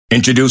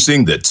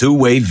Introducing the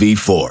Two-Way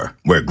V4,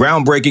 where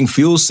groundbreaking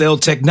fuel cell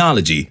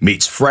technology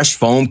meets fresh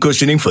foam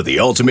cushioning for the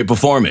ultimate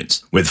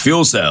performance. With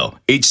Fuel Cell,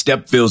 each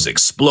step feels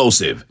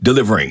explosive,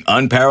 delivering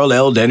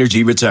unparalleled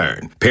energy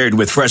return. Paired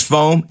with fresh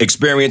foam,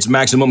 experience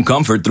maximum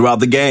comfort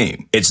throughout the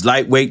game. Its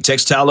lightweight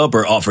textile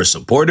upper offers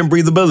support and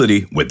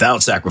breathability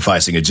without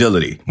sacrificing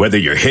agility. Whether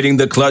you're hitting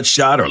the clutch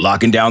shot or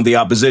locking down the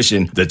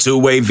opposition, the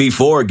Two-Way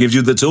V4 gives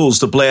you the tools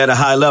to play at a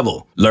high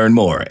level. Learn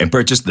more and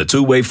purchase the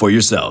Two-Way for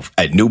yourself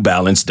at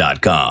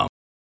newbalance.com.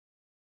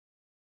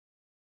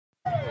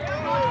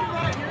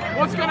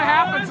 What's going to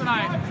happen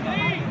tonight?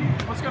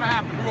 What's going to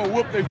happen? We're going to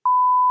whoop their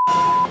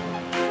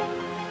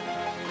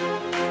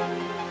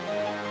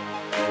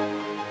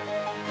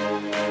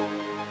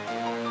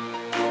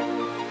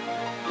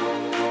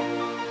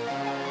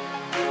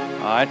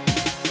All right.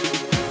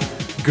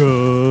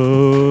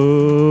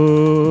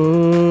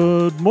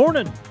 Good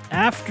morning,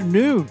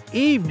 afternoon,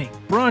 evening,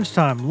 brunch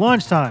time,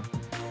 lunchtime.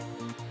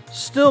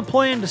 Still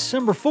playing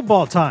December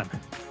football time.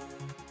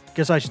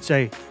 Guess I should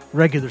say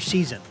regular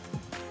season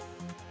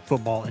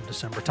football in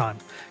December time.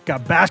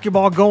 Got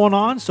basketball going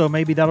on, so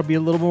maybe that'll be a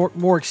little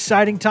more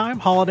exciting time.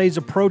 Holidays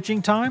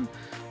approaching time.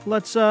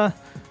 Let's talk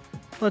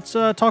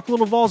a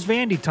little Vols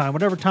Vandy time.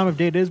 Whatever time of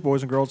day it is,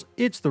 boys and girls,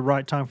 it's the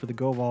right time for the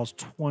Go Vols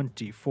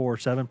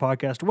 24/7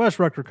 podcast. Wes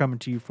Rucker coming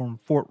to you from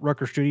Fort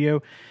Rucker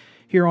Studio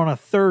here on a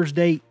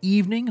Thursday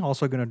evening.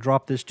 Also going to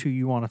drop this to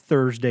you on a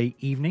Thursday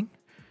evening.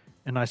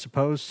 And I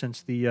suppose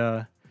since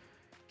the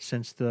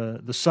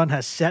sun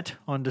has set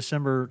on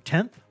December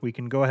 10th, we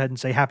can go ahead and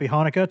say Happy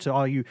Hanukkah to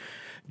all you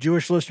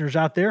Jewish listeners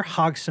out there.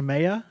 Chag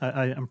Sameach.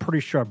 I'm pretty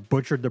sure I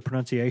butchered the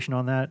pronunciation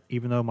on that,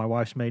 even though my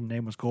wife's maiden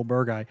name was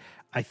Goldberg.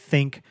 I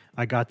think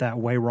I got that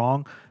way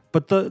wrong.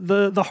 But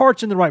the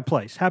heart's in the right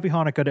place. Happy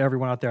Hanukkah to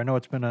everyone out there. I know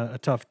it's been a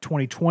tough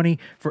 2020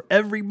 for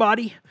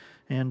everybody,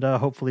 and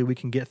hopefully we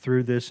can get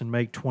through this and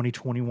make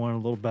 2021 a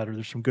little better.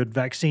 There's some good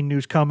vaccine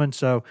news coming,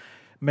 so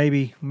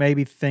maybe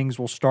things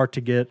will start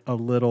to get a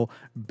little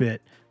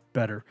bit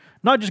better.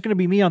 Not just going to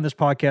be me on this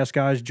podcast,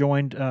 guys,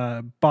 joined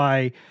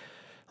by,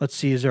 let's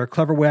see, is there a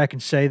clever way I can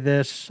say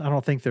this? I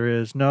don't think there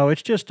is. No,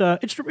 it's just,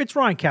 it's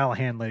Ryan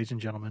Callahan, ladies and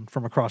gentlemen,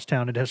 from across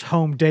town. It has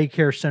Home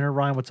Daycare Center.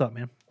 Ryan, what's up,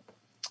 man?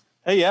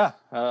 Hey, yeah,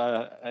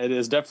 it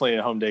is definitely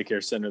a home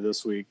daycare center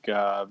this week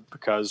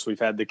because we've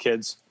had the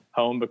kids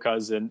home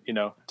because in,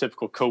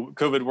 typical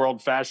COVID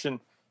world fashion,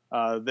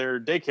 their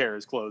daycare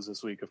is closed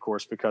this week, of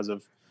course, because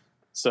of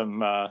some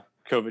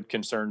COVID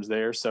concerns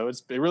there. So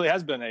it really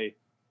has been a,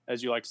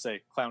 as you like to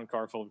say, clown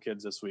car full of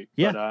kids this week.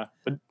 Yeah.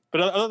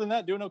 But other than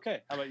that, doing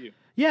okay. How about you?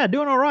 Yeah,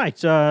 doing all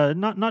right.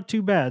 Not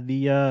too bad.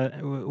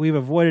 We've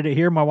avoided it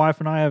here. My wife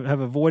and I have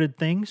avoided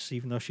things,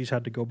 even though she's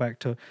had to go back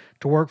to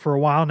work for a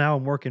while now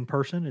and work in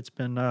person. It's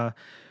been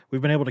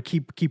we've been able to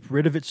keep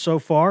rid of it so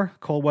far.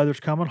 Cold weather's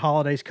coming,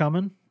 holidays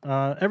coming.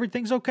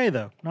 Everything's okay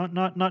though.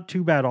 Not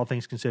too bad, all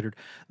things considered.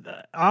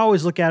 I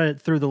always look at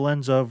it through the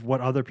lens of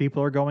what other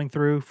people are going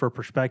through for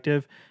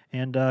perspective.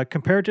 And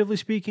comparatively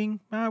speaking,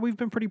 we've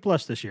been pretty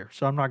blessed this year.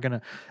 So I'm not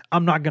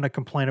gonna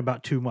complain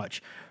about too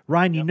much.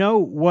 Ryan, You know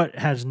what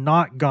has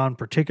not gone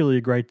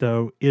particularly great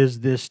though is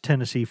this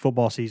Tennessee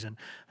football season.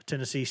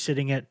 Tennessee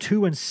sitting at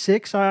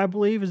 2-6, I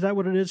believe. Is that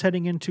what it is?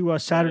 Heading into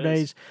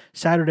Saturday's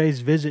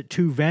visit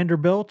to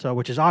Vanderbilt,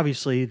 which is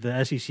obviously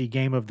the SEC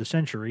game of the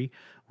century,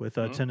 with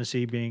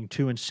Tennessee being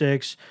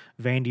 2-6,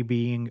 Vandy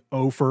being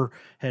 0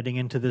 heading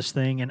into this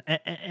thing.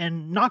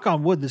 And knock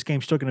on wood, this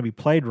game's still going to be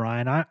played,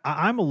 Ryan.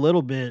 I'm a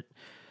little bit,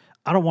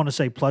 I don't want to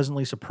say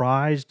pleasantly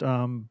surprised,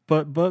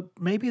 but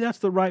maybe that's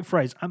the right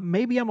phrase.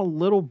 Maybe I'm a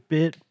little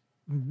bit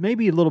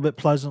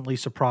pleasantly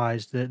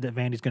surprised that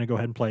Vandy's going to go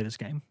ahead and play this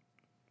game.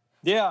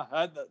 Yeah,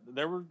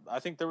 I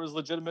think there was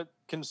legitimate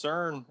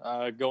concern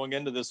going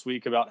into this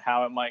week about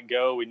how it might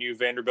go. We knew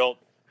Vanderbilt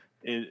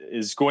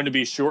is going to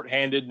be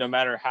shorthanded no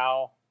matter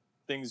how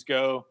things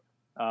go.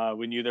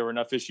 We knew there were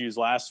enough issues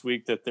last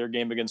week that their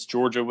game against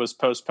Georgia was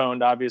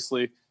postponed,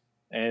 obviously,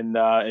 and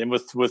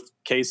with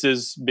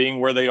cases being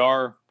where they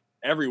are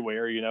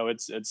everywhere,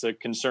 it's a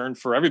concern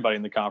for everybody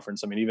in the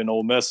conference. I mean, even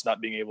Ole Miss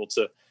not being able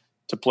to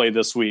play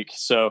this week,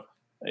 so.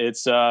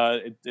 It's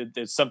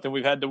something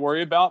we've had to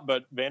worry about,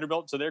 but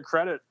Vanderbilt, to their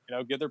credit,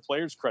 give their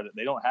players credit.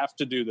 They don't have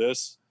to do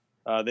this.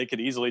 They could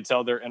easily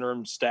tell their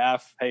interim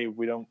staff, "Hey,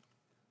 we don't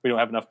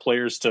have enough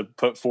players to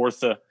put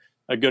forth a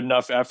good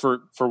enough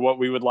effort for what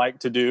we would like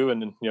to do."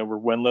 And we're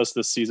winless.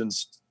 This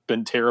season's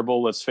been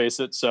terrible. Let's face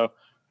it. So,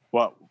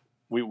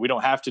 we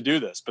don't have to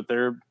do this, but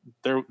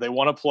they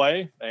want to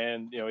play,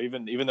 and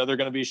even though they're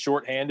going to be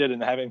shorthanded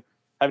and having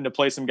to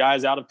play some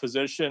guys out of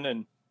position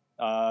and.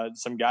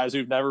 Some guys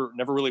who've never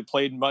really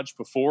played much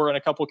before in a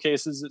couple of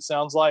cases, it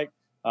sounds like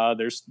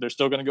they're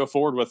still going to go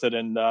forward with it.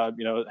 And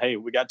hey,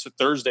 we got to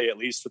Thursday at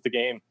least with the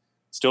game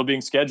still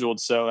being scheduled,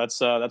 so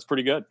that's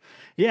pretty good.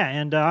 Yeah,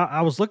 and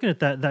I was looking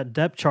at that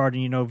depth chart,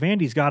 and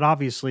Vandy's got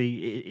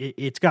obviously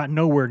it's got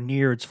nowhere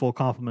near its full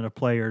complement of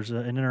players.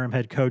 An interim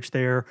head coach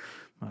there,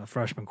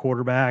 freshman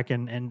quarterback.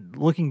 And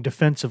looking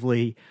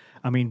defensively,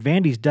 I mean,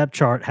 Vandy's depth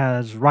chart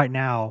has right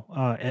now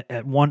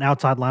at one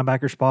outside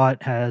linebacker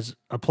spot has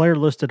a player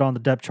listed on the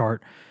depth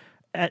chart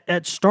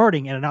at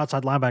starting at an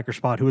outside linebacker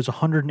spot who is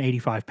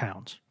 185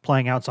 pounds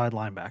playing outside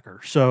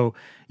linebacker. So,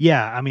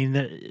 yeah, I mean,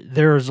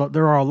 there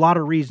are a lot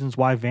of reasons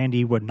why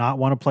Vandy would not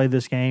want to play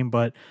this game,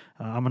 but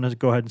I'm going to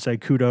go ahead and say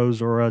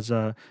kudos, or as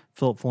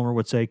Philip Fulmer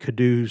would say,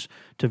 kudos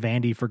to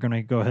Vandy for going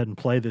to go ahead and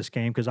play this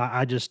game, because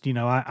I just,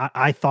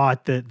 I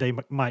thought that they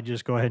might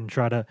just go ahead and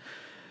try to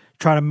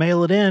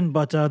mail it in,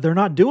 but they're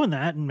not doing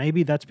that, and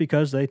maybe that's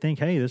because they think,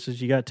 hey,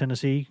 you got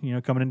Tennessee,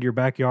 coming into your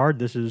backyard.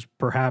 This is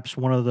perhaps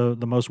one of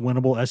the most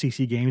winnable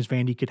SEC games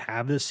Vandy could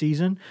have this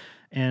season,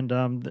 and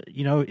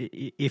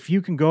if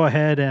you can go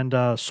ahead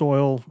and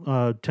soil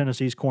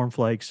Tennessee's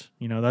cornflakes,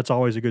 that's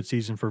always a good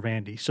season for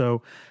Vandy.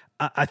 So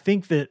I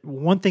think that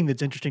one thing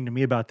that's interesting to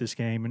me about this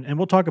game, and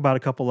we'll talk about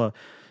a couple of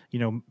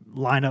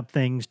lineup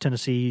things,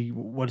 Tennessee,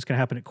 what's going to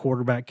happen at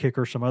quarterback,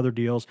 kicker, some other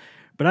deals.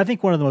 But I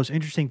think one of the most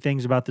interesting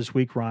things about this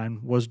week,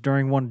 Ryan, was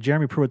during one of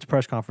Jeremy Pruitt's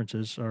press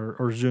conferences,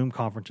 or Zoom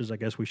conferences, I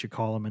guess we should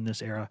call them in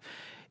this era.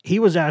 He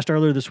was asked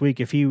earlier this week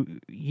if he,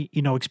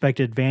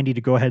 expected Vandy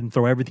to go ahead and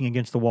throw everything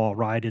against the wall,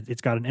 right?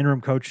 It's got an interim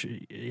coach.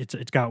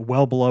 It's got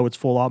well below its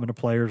full allotment of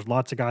players,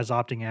 lots of guys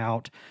opting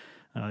out.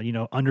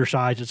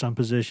 Undersized at some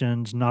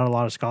positions, not a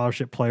lot of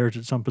scholarship players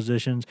at some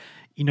positions.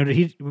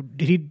 Did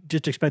he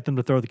just expect them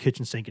to throw the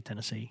kitchen sink at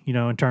Tennessee?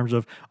 In terms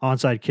of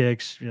onside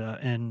kicks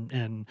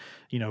and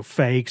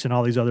fakes and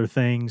all these other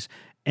things.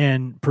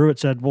 And Pruitt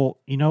said, "Well,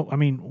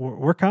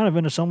 we're kind of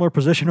in a similar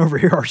position over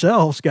here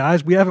ourselves,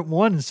 guys. We haven't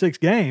won in 6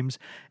 games,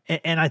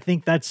 and I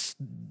think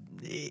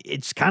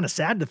it's kind of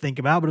sad to think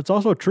about, but it's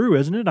also true,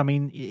 isn't it? I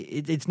mean,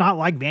 it's not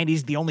like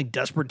Vandy's the only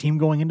desperate team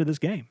going into this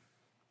game."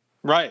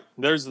 Right.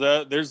 There's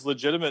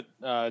legitimate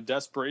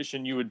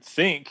desperation, you would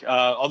think.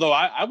 Although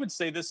I would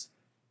say this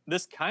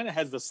kind of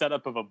has the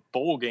setup of a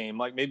bowl game,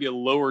 like maybe a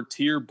lower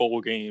tier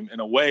bowl game in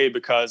a way,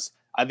 because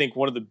I think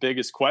one of the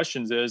biggest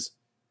questions is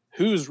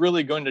who's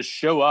really going to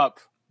show up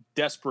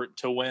desperate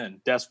to win,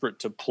 desperate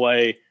to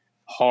play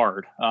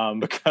hard.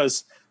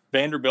 Because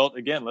Vanderbilt,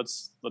 again,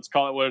 let's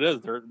call it what it is.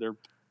 They're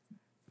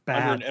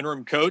bad. Under an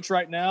interim coach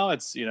right now.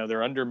 It's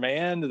they're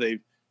undermanned.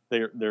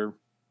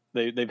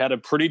 They've had a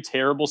pretty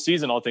terrible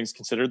season, all things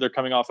considered. They're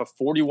coming off a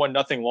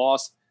 41-0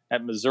 loss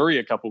at Missouri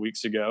a couple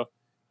weeks ago.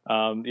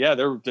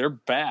 They're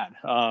bad.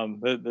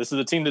 This is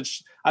a team that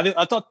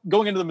I thought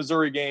going into the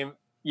Missouri game,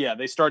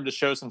 they started to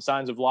show some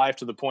signs of life,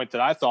 to the point that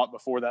I thought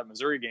before that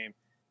Missouri game,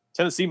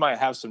 Tennessee might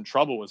have some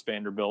trouble with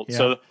Vanderbilt. Yeah.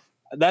 So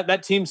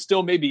that team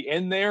still may be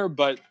in there,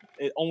 but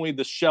only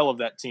the shell of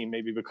that team,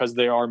 maybe, because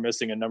they are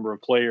missing a number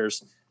of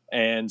players.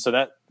 And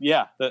so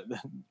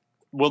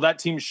will that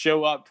team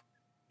show up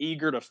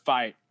eager to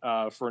fight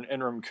for an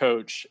interim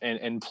coach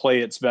and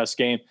play its best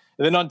game?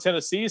 And then on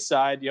Tennessee's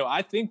side,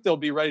 I think they'll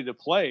be ready to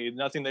play.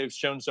 Nothing they've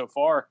shown so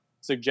far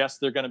suggests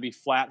they're going to be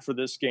flat for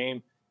this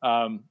game.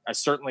 I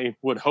certainly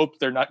would hope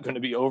they're not going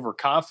to be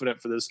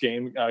overconfident for this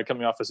game,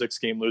 coming off a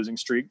 6-game losing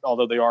streak,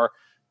 although they are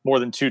more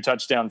than 2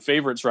 touchdown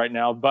favorites right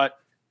now. But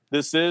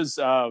this is,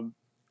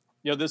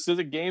 this is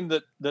a game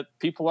that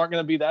people aren't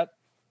going to be that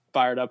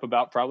fired up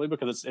about, probably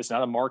because it's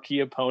not a marquee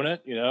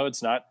opponent.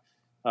 It's not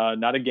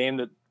a game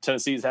that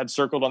Tennessee's had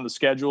circled on the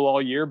schedule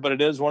all year, but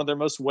it is one of their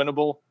most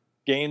winnable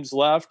games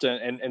left,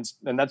 and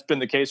that's been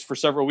the case for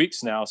several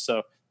weeks now.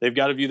 So they've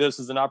got to view this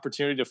as an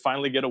opportunity to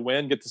finally get a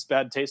win, get this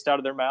bad taste out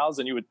of their mouths,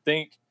 and you would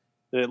think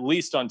that at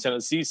least on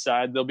Tennessee's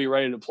side, they'll be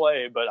ready to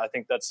play. But I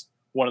think that's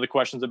one of the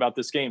questions about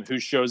this game: who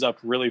shows up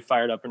really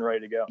fired up and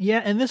ready to go.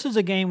 Yeah, and this is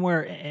a game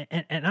where,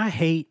 and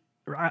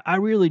I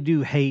really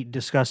do hate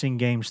discussing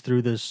games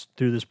through this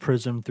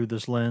prism, through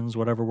this lens,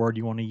 whatever word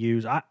you want to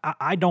use.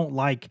 I don't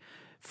like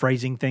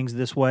phrasing things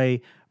this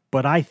way,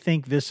 but I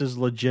think this is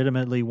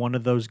legitimately one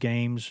of those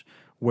games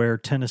where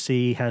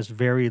Tennessee has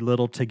very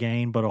little to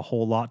gain but a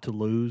whole lot to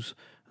lose,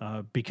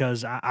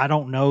 because I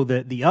don't know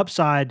that the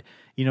upside,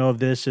 of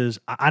this is,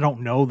 I don't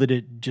know that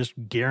it just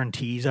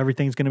guarantees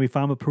everything's going to be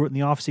fine with Pruitt in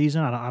the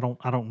offseason.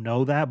 I don't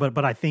know that,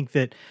 but I think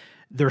that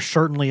there's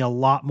certainly a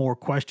lot more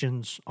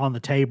questions on the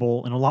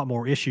table and a lot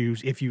more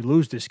issues if you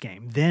lose this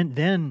game.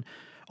 Then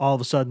all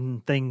of a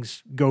sudden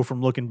things go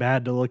from looking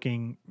bad to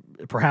looking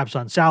perhaps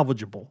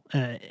unsalvageable.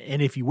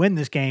 And if you win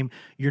this game,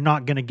 you're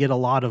not going to get a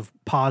lot of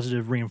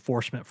positive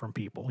reinforcement from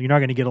people. You're not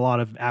going to get a lot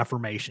of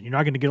affirmation. You're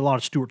not going to get a lot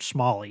of Stuart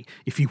Smalley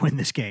if you win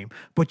this game.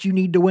 But you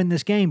need to win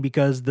this game,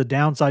 because the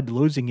downside to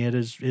losing it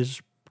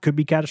could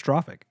be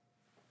catastrophic.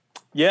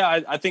 Yeah,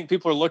 I think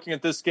people are looking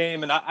at this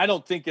game, and I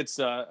don't think it's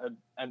an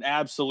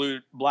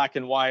absolute black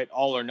and white,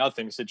 all or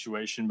nothing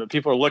situation, but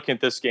people are looking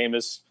at this game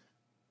as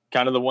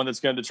kind of the one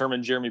that's going to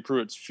determine Jeremy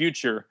Pruitt's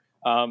future.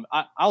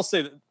 I'll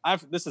say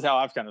that this is how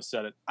I've kind of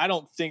said it. I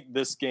don't think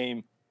this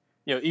game,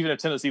 even if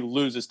Tennessee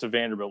loses to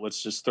Vanderbilt,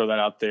 let's just throw that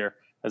out there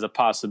as a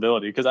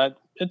possibility, because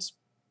it's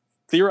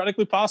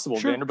theoretically possible.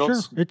 Sure,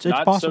 Vanderbilt's it's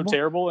not possible. so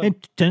terrible.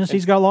 And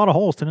Tennessee's got a lot of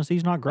holes.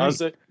 Tennessee's not great.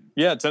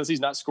 Tennessee's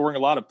not scoring a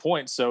lot of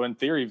points. So in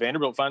theory,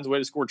 Vanderbilt finds a way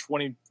to score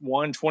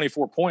 21,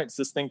 24 points.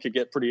 This thing could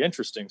get pretty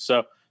interesting.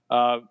 So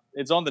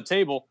it's on the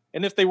table.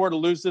 And if they were to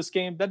lose this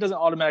game, that doesn't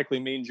automatically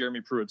mean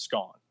Jeremy Pruitt's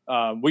gone.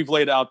 We've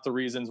laid out the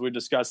reasons. We've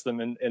discussed them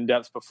in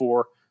depth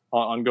before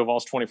on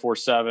GoVols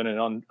 24/7 and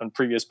on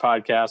previous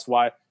podcasts,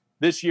 why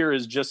this year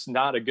is just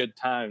not a good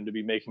time to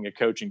be making a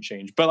coaching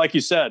change. But like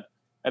you said,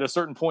 at a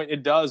certain point,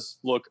 it does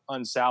look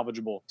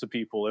unsalvageable to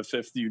people. If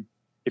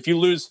you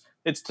lose,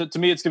 to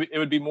me, it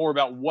would be more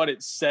about what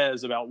it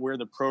says about where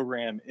the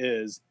program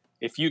is.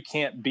 If you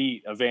can't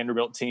beat a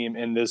Vanderbilt team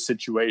in this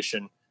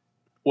situation,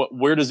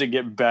 where does it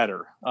get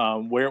better?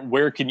 How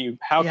can you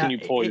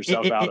pull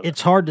yourself out of it?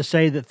 It's hard to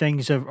say that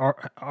things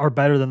are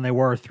better than they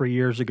were 3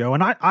 years ago.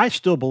 And I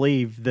still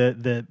believe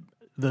that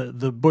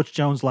the Butch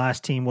Jones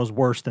last team was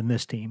worse than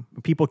this team.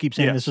 People keep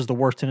saying This is the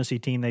worst Tennessee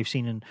team they've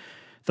seen in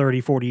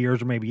 30, 40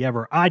 years or maybe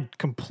ever. I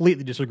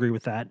completely disagree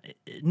with that.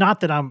 Not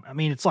that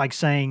it's like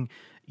saying,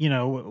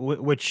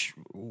 which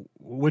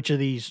of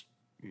these,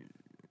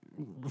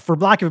 for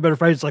lack of a better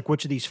phrase, it's like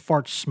which of these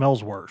farts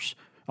smells worse.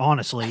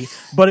 Honestly,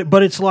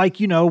 but it's like,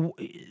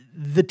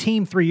 the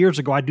team 3 years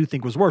ago I do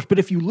think was worse. But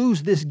if you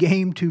lose this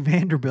game to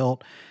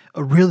Vanderbilt,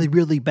 a really,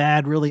 really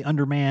bad, really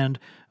undermanned,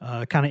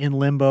 kind of in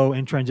limbo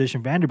in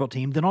transition Vanderbilt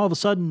team, then all of a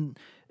sudden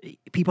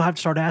people have to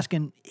start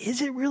asking,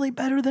 is it really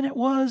better than it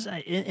was?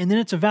 And then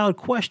it's a valid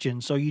question.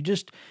 So you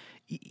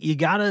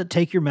got to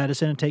take your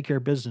medicine and take care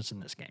of business in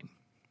this game.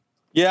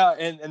 Yeah,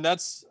 and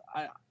that's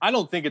I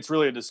don't think it's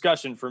really a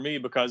discussion for me,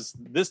 because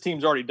this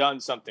team's already done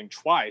something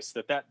twice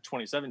that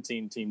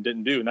 2017 team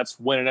didn't do, and that's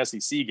win an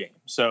SEC game.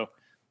 So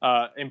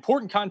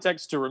important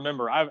context to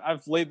remember.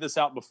 I've laid this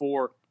out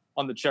before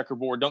on the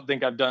checkerboard. Don't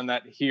think I've done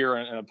that here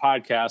in a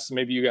podcast.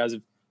 Maybe you guys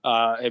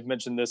have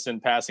mentioned this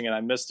in passing and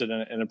I missed it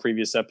in a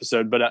previous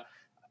episode. But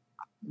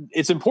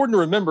it's important to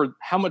remember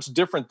how much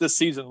different this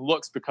season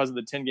looks because of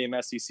the 10-game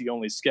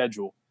SEC-only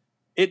schedule.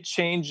 It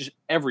changed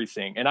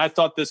everything. And I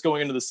thought this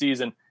going into the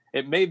season,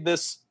 it made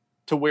this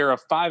to where a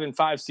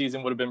 5-5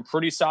 season would have been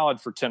pretty solid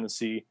for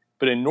Tennessee.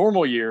 But in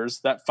normal years,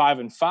 that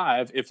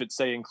 5-5, if it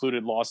say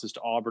included losses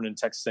to Auburn and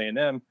Texas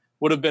A&M,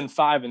 would have been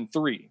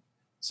 5-3.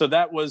 So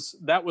that was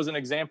an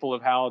example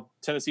of how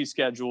Tennessee's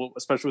schedule,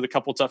 especially with a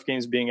couple tough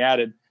games being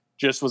added,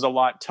 just was a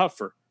lot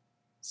tougher.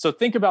 So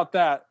think about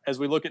that as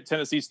we look at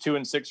Tennessee's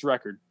 2-6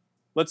 record.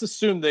 Let's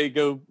assume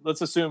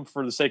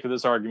for the sake of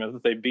this argument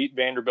that they beat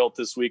Vanderbilt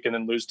this week and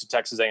then lose to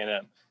Texas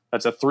A&M.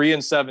 That's a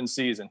 3-7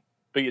 season.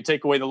 But you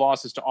take away the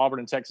losses to Auburn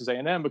and Texas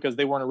A&M because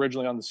they weren't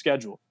originally on the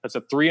schedule. That's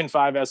a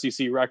 3-5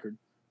 SEC record.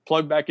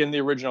 Plug back in the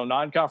original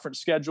non-conference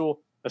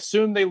schedule.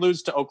 Assume they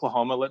lose to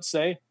Oklahoma, let's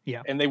say,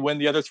 and they win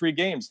the other 3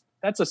 games.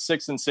 That's a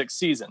 6-6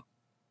 season.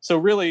 So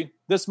really,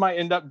 this might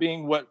end up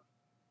being what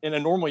in a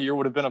normal year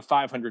would have been a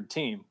 500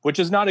 team, which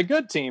is not a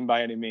good team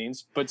by any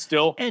means, but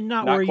still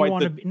not where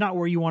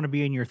you want to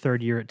be in your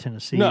third year at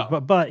Tennessee. No.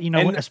 But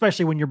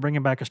especially when you're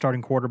bringing back a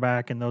starting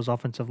quarterback and those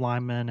offensive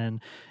linemen,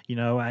 and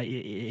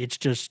it's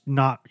just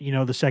not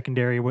the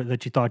secondary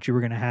that you thought you were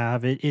going to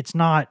have. It's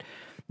not.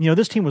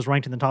 This team was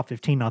ranked in the top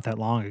 15 not that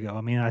long ago.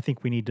 I mean, I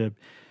think we need to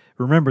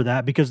remember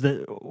that, because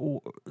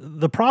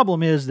the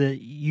problem is that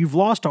you've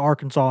lost to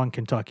Arkansas and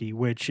Kentucky,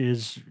 which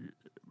is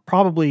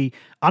probably,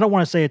 I don't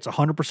want to say it's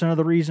 100% of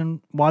the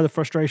reason why the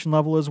frustration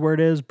level is where it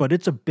is, but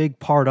it's a big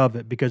part of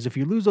it, because if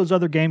you lose those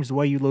other games the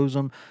way you lose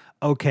them,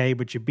 okay,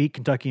 but you beat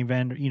Kentucky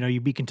and you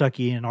beat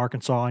Kentucky and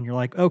Arkansas, and you're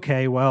like,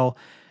 okay, well,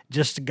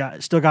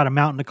 still got a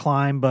mountain to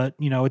climb, but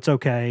it's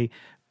okay.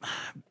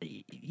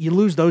 You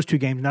lose those 2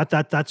 games,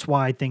 and that's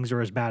why things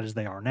are as bad as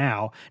they are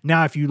now.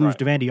 Now, if you lose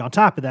to Vandy on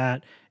top of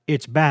that,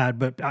 it's bad.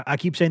 But I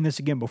keep saying this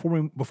again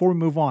before we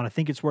move on. I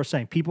think it's worth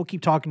saying. People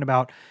keep talking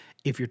about,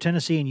 if you're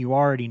Tennessee and you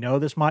already know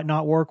this might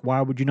not work, why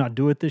would you not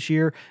do it this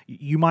year?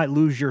 You might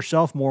lose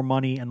yourself more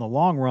money in the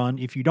long run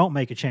if you don't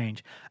make a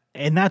change.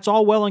 And that's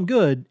all well and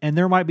good, and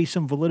there might be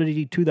some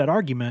validity to that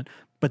argument,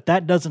 but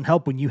that doesn't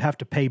help when you have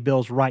to pay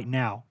bills right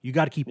now. You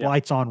got to keep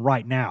lights on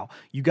right now.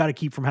 You got to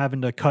keep from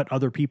having to cut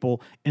other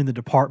people in the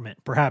department,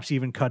 perhaps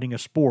even cutting a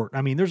sport.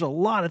 I mean, there's a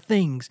lot of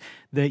things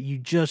that you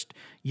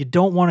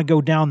don't want to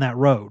go down that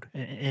road.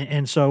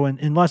 And so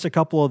unless a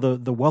couple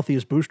of the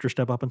wealthiest boosters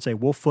step up and say,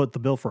 we'll foot the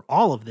bill for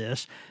all of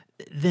this,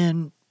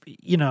 then,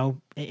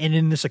 and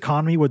in this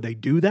economy, would they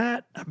do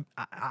that?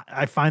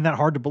 I find that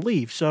hard to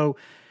believe. So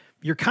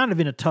you're kind of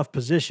in a tough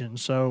position.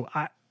 So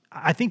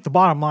I think the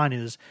bottom line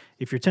is,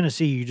 if you're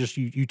Tennessee,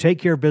 you take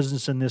care of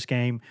business in this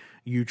game.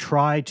 You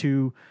try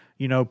to,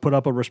 put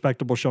up a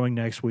respectable showing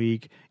next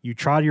week. You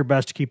try your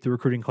best to keep the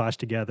recruiting class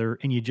together,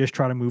 and you just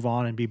try to move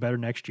on and be better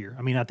next year.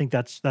 I mean, I think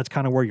that's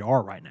kind of where you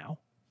are right now.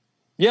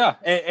 Yeah,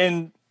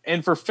 and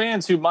for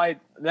fans who might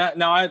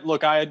now,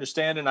 I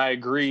understand and I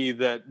agree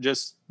that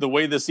just the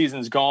way the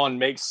season's gone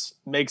makes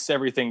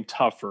everything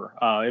tougher.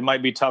 It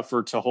might be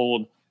tougher to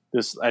hold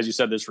this, as you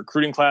said, this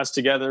recruiting class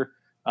together.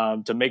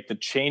 To make the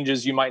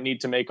changes you might need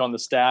to make on the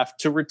staff,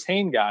 to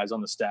retain guys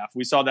on the staff.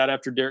 We saw that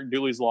after Derek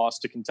Dooley's loss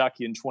to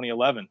Kentucky in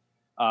 2011.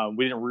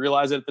 We didn't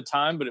realize it at the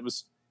time, but it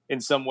was, in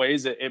some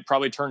ways, it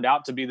probably turned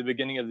out to be the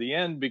beginning of the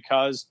end,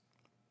 because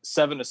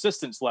 7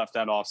 assistants left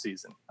that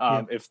offseason.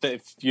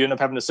 If you end up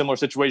having a similar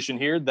situation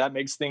here, that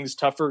makes things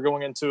tougher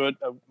going into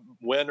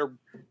win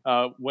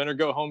or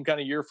go home kind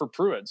of year for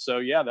Pruitt. So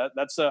yeah,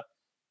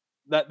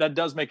 that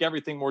does make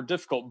everything more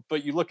difficult.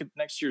 But you look at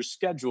next year's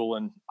schedule,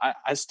 and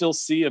I still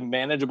see a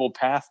manageable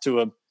path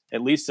to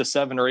at least a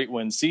 7 or 8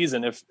 win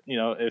season if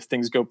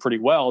things go pretty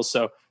well.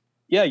 So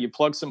yeah, you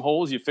plug some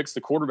holes, you fix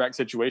the quarterback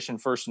situation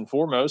first and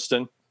foremost,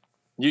 and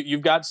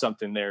you've got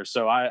something there.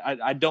 So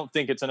I don't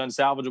think it's an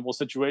unsalvageable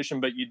situation,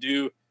 but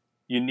you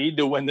need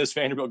to win this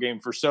Vanderbilt game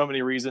for so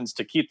many reasons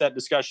to keep that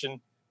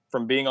discussion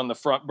from being on the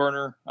front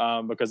burner,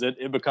 because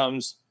it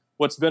becomes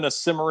what's been a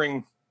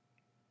simmering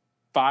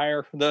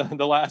fire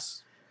the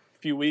last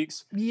few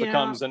weeks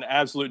becomes an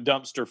absolute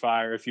dumpster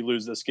fire if you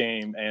lose this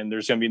game, and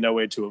there's going to be no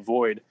way to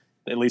avoid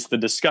at least the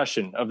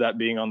discussion of that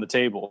being on the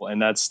table.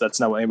 And that's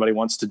not what anybody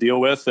wants to deal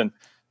with. And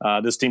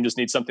this team just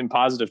needs something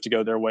positive to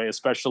go their way,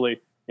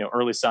 especially,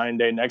 early signing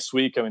day next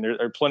week. I mean,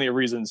 there are plenty of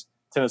reasons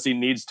Tennessee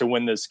needs to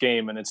win this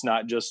game, and it's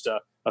not just a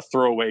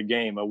throwaway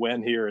game. A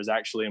win here is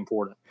actually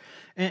important.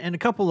 And a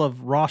couple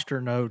of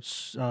roster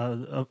notes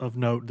of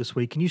note this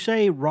week. Can you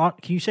say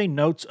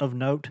notes of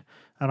note?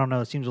 I don't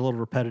know. It seems a little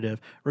repetitive.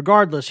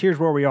 Regardless, here's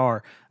where we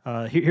are.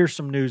 Here's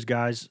some news,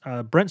 guys.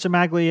 Brent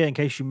Cimaglia, in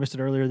case you missed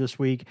it earlier this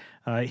week,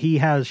 he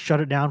has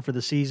shut it down for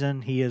the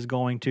season. He is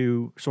going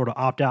to sort of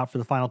opt out for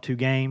the final 2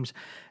 games.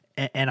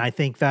 And I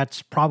think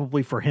that's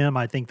probably for him.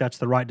 I think that's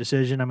the right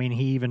decision. I mean,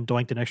 he even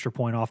doinked an extra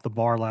point off the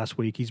bar last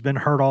week. He's been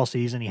hurt all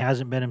season. He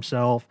hasn't been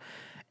himself.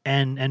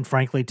 And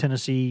frankly,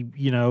 Tennessee,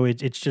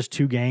 it's just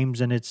 2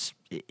 games, and it's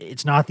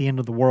not the end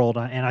of the world.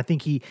 And I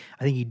think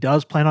he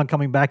does plan on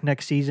coming back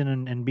next season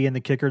and being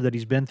the kicker that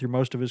he's been through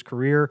most of his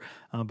career.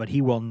 But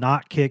he will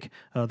not kick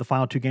the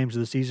final 2 games of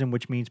the season,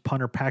 which means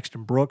punter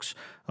Paxton Brooks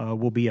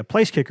will be a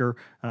place kicker,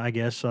 I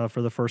guess,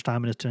 for the first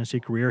time in his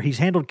Tennessee career. He's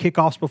handled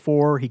kickoffs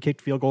before. He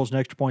kicked field goals and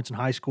extra points in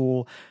high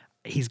school.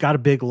 He's got a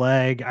big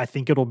leg. I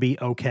think it'll be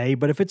okay.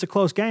 But if it's a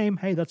close game,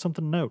 hey, that's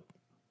something to note.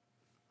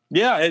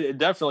 Yeah, it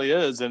definitely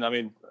is. And I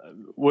mean,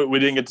 we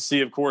didn't get to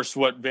see, of course,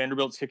 what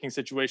Vanderbilt's kicking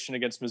situation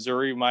against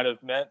Missouri might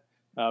have meant,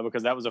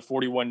 because that was a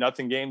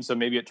 41-0 game. So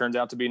maybe it turns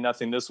out to be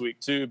nothing this week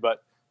too.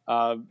 But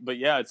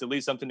yeah, it's at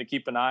least something to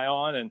keep an eye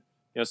on. And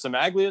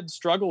Cimaglia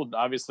struggled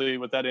obviously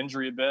with that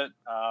injury a bit.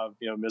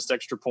 Missed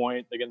extra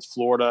point against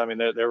Florida. I mean,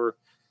 there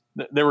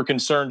were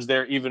concerns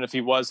there even if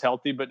he was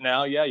healthy. But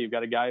now, yeah, you've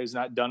got a guy who's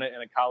not done it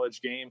in a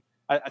college game.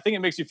 I think it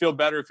makes you feel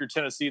better if you're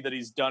Tennessee that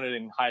he's done it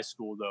in high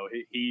school, though.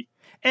 He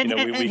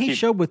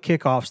showed with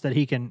kickoffs that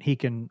he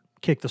can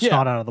kick the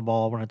snot out of the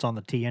ball when it's on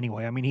the tee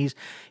anyway. I mean, he's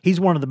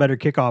one of the better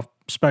kickoff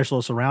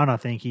specialists around. I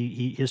think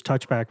his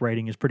touchback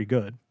rating is pretty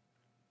good.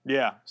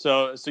 Yeah,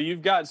 so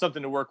you've got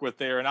something to work with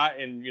there,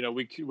 and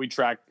we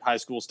track high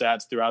school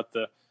stats throughout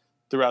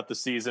the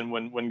season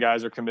when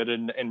guys are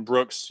committed, and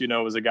Brooks,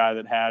 was a guy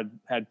that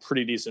had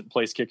pretty decent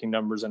place kicking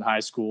numbers in high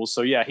school.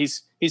 So yeah,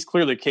 he's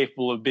clearly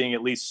capable of being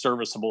at least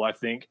serviceable, I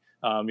think.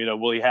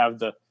 Will he have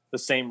the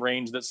same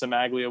range that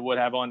Cimaglia would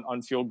have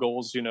on field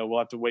goals? We'll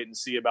have to wait and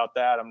see about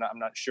that. I'm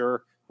not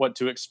sure what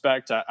to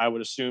expect. I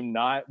would assume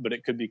not, but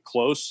it could be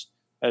close.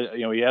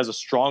 He has a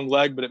strong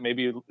leg, but it may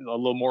be a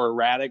little more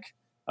erratic.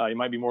 He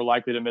might be more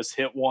likely to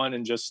hit one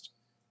and just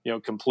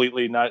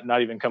completely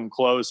not even come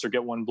close or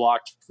get one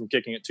blocked from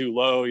kicking it too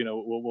low.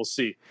 We'll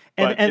see.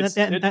 And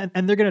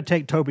they're going to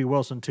take Toby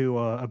Wilson to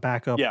a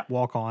backup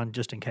walk on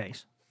just in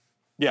case.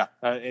 Yeah.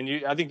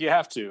 I think you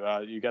have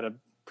to, you got to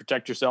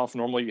protect yourself.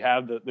 Normally you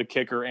have the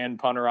kicker and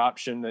punter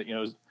option that,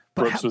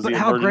 Brooks was the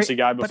emergency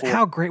guy before. But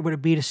how great would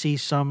it be to see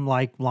some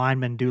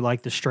linemen do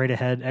the straight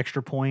ahead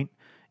extra point?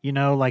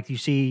 Like you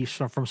see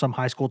from some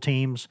high school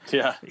teams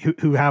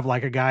who have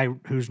a guy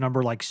who's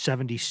number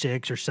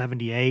 76 or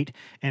 78,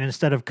 and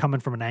instead of coming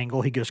from an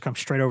angle, he just comes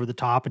straight over the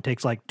top and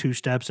takes 2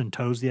 steps and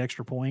toes the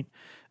extra point.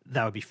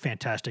 That would be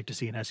fantastic to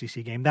see an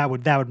SEC game. I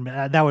would love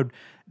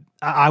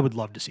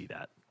to see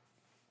that.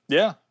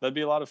 Yeah, that'd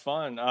be a lot of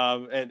fun.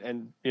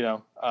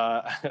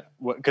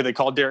 What could they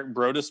call Derek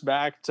Brodus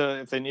back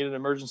if they need an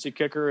emergency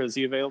kicker? Is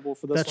he available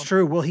for this? That's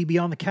true. Will he be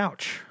on the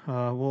couch?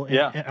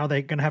 Are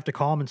they going to have to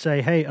call him and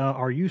say, "Hey,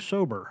 are you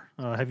sober?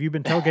 Have you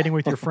been tailgating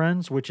with your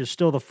friends?" Which is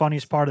still the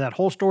funniest part of that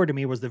whole story to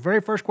me. Was the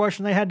very first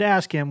question they had to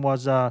ask him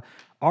was,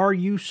 "Are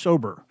you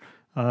sober?"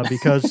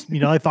 Because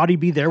I thought he'd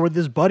be there with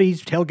his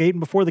buddies tailgating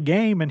before the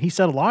game, and he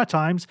said a lot of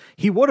times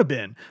he would have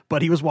been,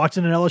 but he was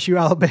watching an LSU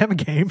Alabama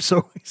game,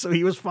 so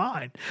he was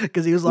fine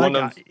because he was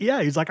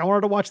he's like, I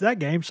wanted to watch that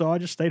game, so I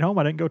just stayed home.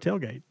 I didn't go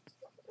tailgate.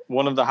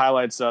 One of the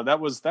highlights that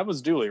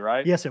was Dooley,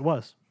 right? Yes, it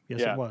was.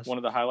 It was one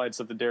of the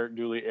highlights of the Derek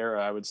Dooley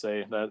era. I would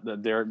say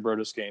that Derek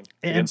Brodus game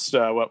against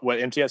what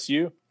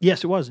MTSU.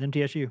 Yes, it was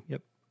MTSU.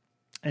 Yep.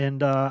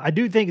 And I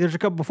do think there's a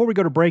couple. Before we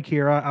go to break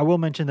here, I will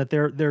mention that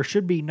there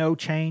should be no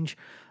change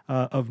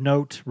of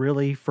note,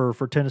 really, for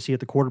Tennessee at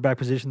the quarterback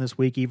position this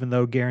week, even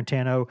though Jarrett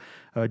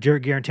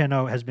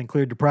Guarantano has been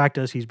cleared to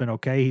practice. He's been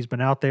okay. He's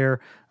been out there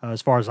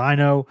as far as I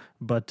know,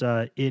 but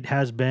it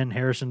has been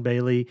Harrison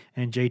Bailey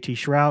and JT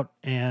Shrout,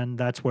 and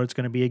that's what it's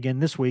going to be again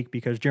this week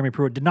because Jeremy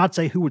Pruitt did not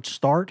say who would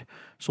start,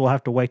 so we'll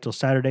have to wait till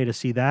Saturday to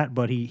see that,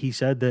 but he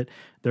said that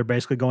they're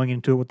basically going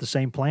into it with the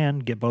same plan,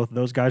 get both of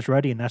those guys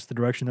ready, and that's the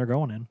direction they're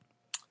going in.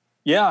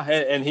 Yeah,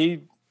 and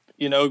he,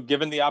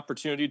 given the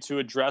opportunity to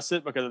address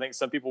it, because I think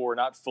some people were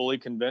not fully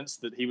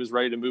convinced that he was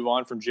ready to move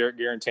on from Jarrett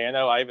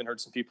Garantano. I even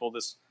heard some people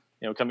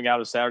coming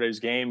out of Saturday's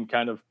game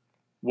kind of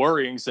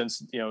worrying,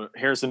 since,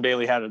 Harrison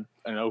Bailey had an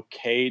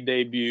okay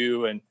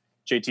debut and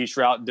JT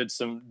Shrout did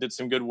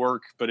some good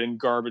work, but in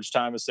garbage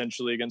time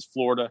essentially against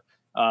Florida.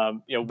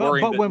 Worrying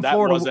but when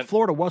that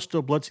Florida was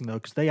still blitzing though,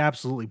 because they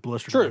absolutely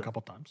blistered him a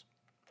couple times.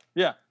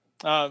 Yeah.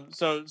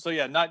 So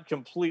yeah, not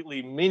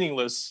completely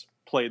meaningless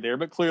play there,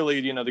 but clearly,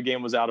 the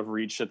game was out of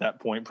reach at that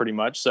point pretty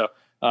much. So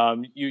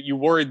you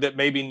worried that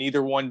maybe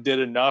neither one did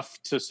enough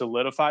to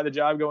solidify the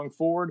job going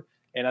forward.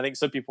 And I think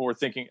some people were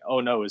thinking,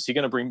 oh no, is he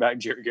going to bring back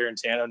Jarrett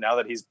Garantano now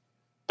that he's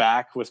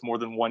back with more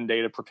than one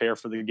day to prepare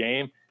for the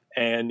game?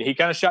 And he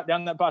kind of shot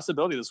down that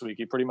possibility this week.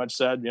 He pretty much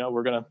said,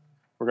 we're going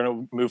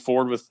to move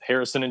forward with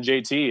Harrison and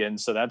JT. And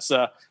so that's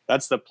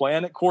the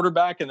plan at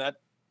quarterback. And that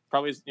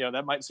probably,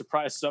 that might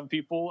surprise some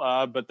people,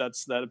 but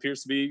that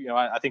appears to be,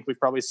 I think we've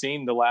probably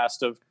seen the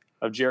last of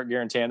Jarrett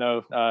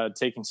Garantano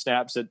taking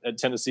snaps at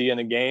Tennessee in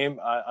a game,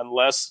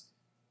 unless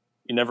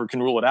you never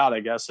can rule it out, I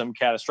guess, some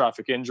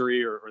catastrophic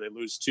injury or they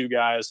lose two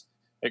guys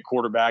at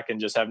quarterback and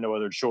just have no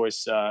other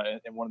choice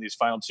in one of these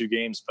final two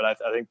games. But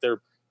I think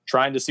they're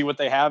trying to see what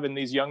they have in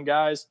these young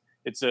guys.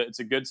 It's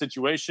a good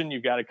situation.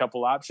 You've got a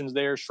couple options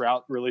there.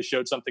 Shrout really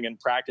showed something in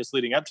practice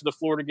leading up to the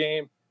Florida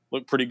game.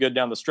 Looked pretty good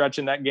down the stretch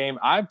in that game.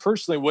 I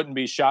personally wouldn't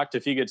be shocked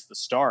if he gets the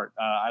start.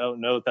 I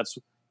don't know if that's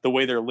the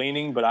way they're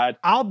leaning, but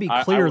I'll be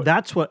clear.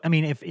 That's what I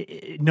mean.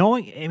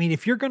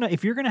 If you're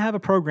gonna have a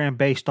program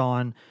based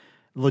on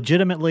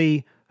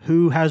legitimately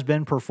who has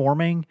been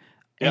performing,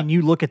 and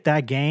you look at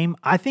that game,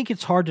 I think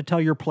it's hard to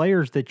tell your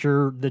players that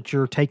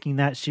you're taking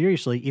that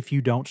seriously if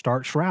you don't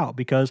start Shrout,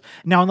 because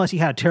now, unless he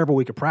had a terrible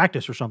week of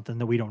practice or something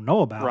that we don't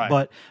know about,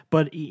 right.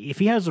 but if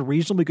he has a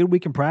reasonably good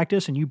week in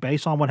practice and you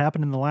base on what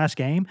happened in the last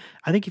game,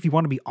 I think if you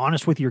want to be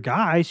honest with your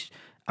guys,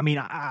 I mean,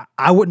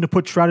 I wouldn't have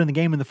put Shrout in the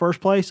game in the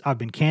first place. I've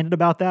been candid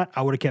about that.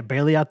 I would have kept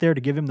Bailey out there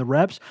to give him the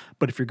reps.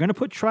 But if you're going to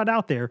put Shrout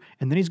out there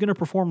and then he's going to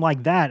perform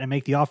like that and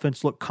make the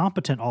offense look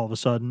competent all of a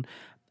sudden,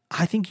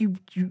 I think you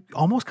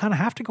almost kind of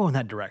have to go in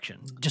that direction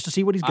just to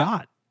see what he's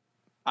got.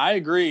 I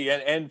agree.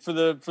 And for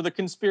the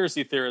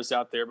conspiracy theorists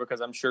out there,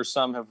 because I'm sure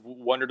some have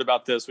wondered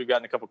about this, we've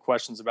gotten a couple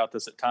questions about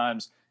this at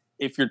times.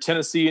 If you're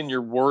Tennessee and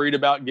you're worried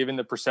about giving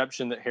the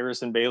perception that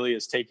Harrison Bailey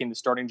is taking the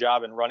starting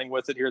job and running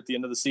with it here at the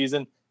end of the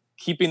season,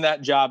 keeping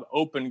that job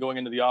open going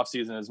into the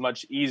offseason is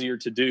much easier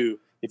to do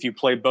if you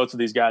play both of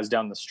these guys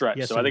down the stretch.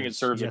 Yes, so I think it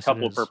serves a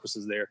couple of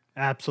purposes there.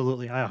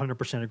 Absolutely. I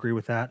 100% agree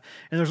with that.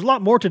 And there's a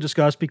lot more to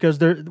discuss because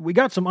we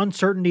got some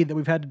uncertainty that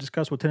we've had to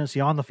discuss with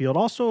Tennessee on the field.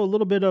 Also a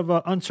little bit of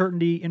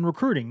uncertainty in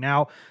recruiting.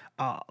 Now,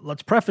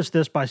 let's preface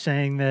this by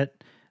saying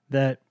that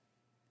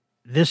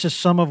this is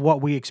some of what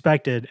we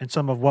expected and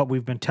some of what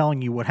we've been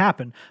telling you would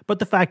happen. But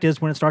the fact is,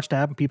 when it starts to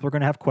happen, people are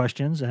going to have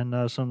questions, and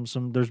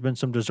there's been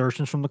some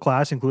desertions from the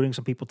class, including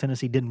some people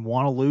Tennessee didn't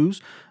want to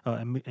lose,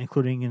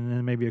 including and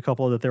then maybe a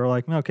couple that they were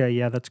like, okay,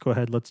 yeah, let's go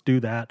ahead, let's do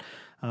that.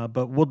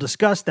 But we'll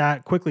discuss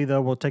that quickly,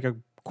 though. We'll take a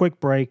quick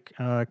break,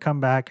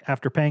 come back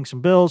after paying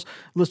some bills,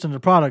 listen to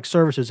products,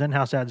 services,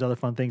 in-house ads, other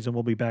fun things, and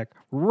we'll be back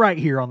right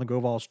here on the Go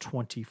Vols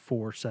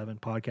 24/7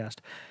 podcast.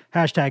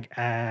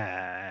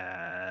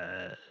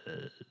 #ad.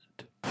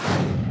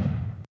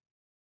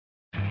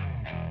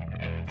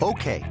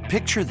 Okay,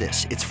 picture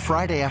this. It's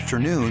Friday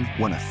afternoon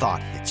when a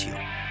thought hits you.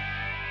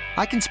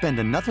 I can spend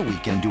another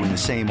weekend doing the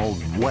same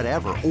old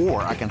whatever,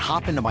 or I can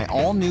hop into my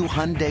all-new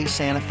Hyundai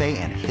Santa Fe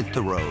and hit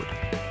the road.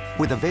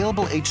 With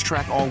available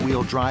H-Track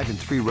all-wheel drive and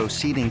 3-row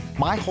seating,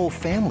 my whole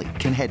family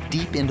can head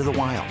deep into the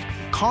wild.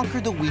 Conquer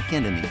the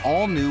weekend in the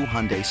all-new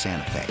Hyundai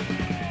Santa Fe.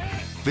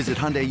 Visit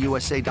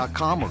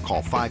HyundaiUSA.com or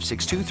call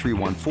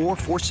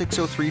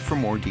 562-314-4603 for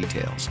more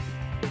details.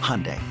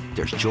 Hyundai,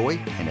 there's joy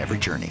in every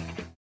journey.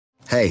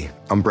 Hey,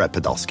 I'm Brett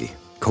Podolsky,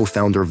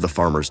 co-founder of The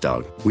Farmer's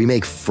Dog. We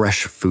make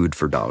fresh food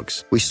for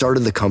dogs. We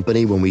started the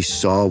company when we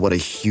saw what a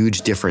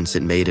huge difference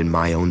it made in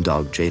my own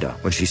dog, Jada,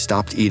 when she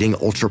stopped eating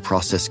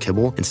ultra-processed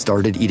kibble and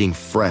started eating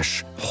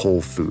fresh,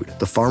 whole food.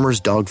 The Farmer's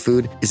Dog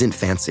food isn't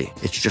fancy.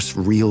 It's just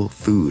real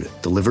food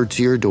delivered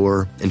to your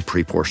door in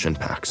pre-portioned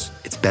packs.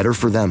 It's better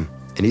for them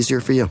and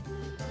easier for you.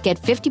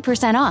 Get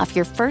 50% off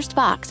your first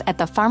box at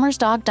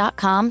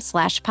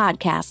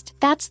thefarmersdog.com/podcast.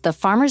 That's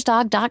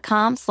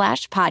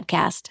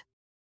thefarmersdog.com/podcast.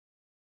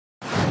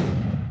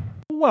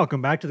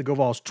 Welcome back to the Go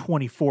Vols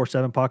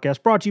 24/7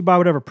 podcast, brought to you by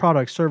whatever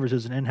products,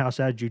 services, and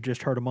in-house ads you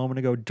just heard a moment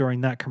ago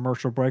during that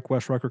commercial break.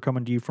 Wes Rucker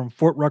coming to you from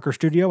Fort Rucker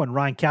Studio, and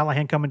Ryan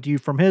Callahan coming to you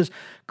from his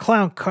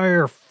clown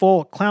car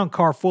full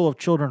of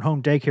children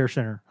home daycare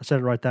center. I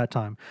said it right that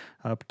time.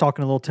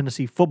 Talking a little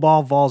Tennessee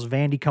football. Vols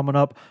Vandy coming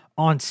up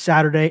on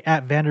Saturday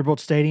at Vanderbilt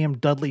Stadium,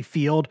 Dudley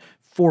Field,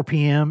 4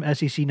 p.m.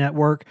 SEC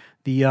Network.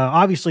 The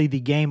obviously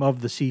the game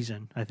of the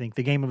season. I think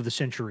the game of the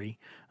century.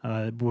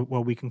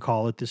 What we can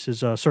call it. This is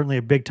certainly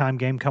a big-time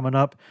game coming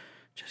up.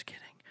 Just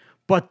kidding.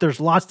 But there's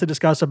lots to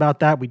discuss about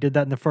that. We did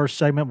that in the first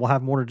segment. We'll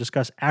have more to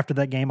discuss after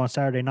that game on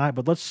Saturday night.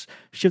 But let's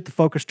shift the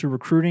focus to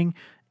recruiting.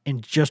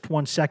 in just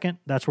 1 second.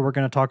 That's what we're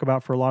going to talk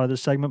about for a lot of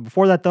this segment.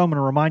 Before that, though, I'm going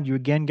to remind you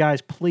again,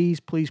 guys,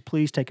 please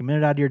take a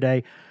minute out of your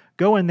day.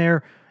 Go in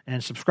there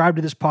and subscribe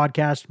to this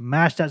podcast.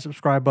 Mash that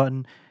subscribe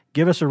button.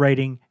 Give us a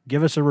rating.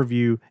 Give us a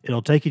review.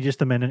 It'll take you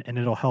just a minute, and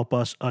it'll help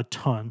us a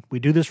ton. We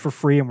do this for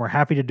free, and we're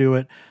happy to do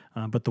it.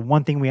 But the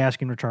one thing we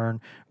ask in return,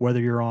 whether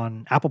you're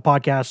on Apple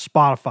Podcasts,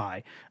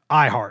 Spotify,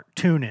 iHeart,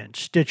 TuneIn,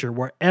 Stitcher,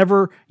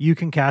 wherever you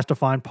can cast a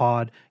fine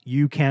pod,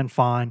 you can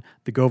find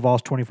the Go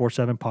Vols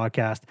 24/7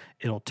 podcast.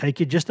 It'll take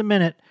you just a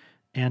minute,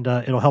 and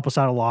it'll help us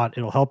out a lot.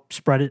 It'll help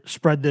spread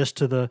this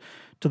to the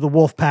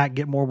Wolf Pack,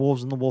 get more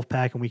wolves in the Wolf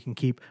Pack, and we can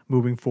keep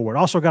moving forward.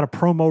 Also got a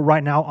promo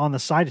right now on the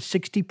site,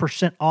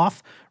 60%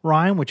 off,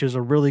 Ryan, which is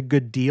a really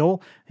good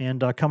deal.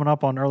 And coming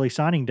up on early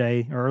signing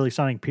day or early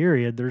signing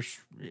period, there's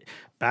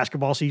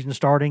basketball season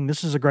starting.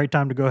 This is a great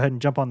time to go ahead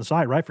and jump on the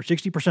site, right, for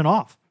 60%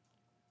 off.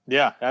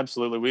 Yeah,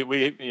 absolutely.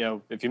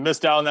 We if you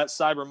missed out on that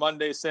Cyber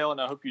Monday sale,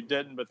 and I hope you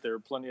didn't, but there are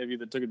plenty of you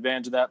that took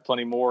advantage of that,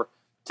 plenty more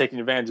taking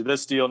advantage of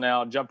this deal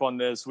now. Jump on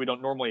this. We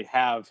don't normally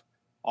have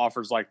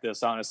offers like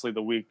this, honestly,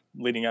 the week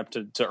leading up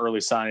to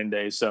early signing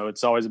day. So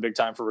it's always a big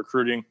time for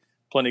recruiting.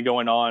 Plenty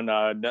going on.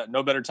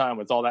 No better time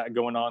with all that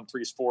going on.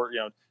 3 sport,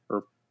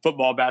 or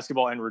football,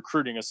 basketball, and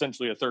recruiting,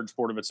 essentially a third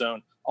sport of its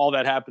own. All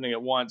that happening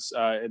at once.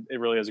 It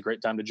really is a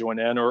great time to join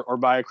in or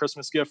buy a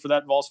Christmas gift for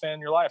that Vols fan in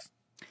your life.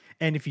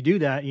 And if you do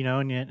that,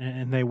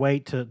 and they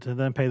wait to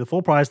then pay the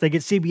full price, they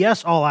get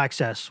CBS All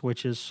Access,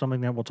 which is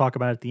something that we'll talk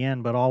about at the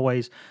end, but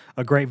always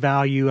a great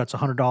value. That's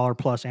 $100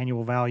 plus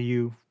annual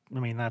value. I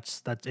mean,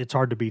 that's it's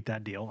hard to beat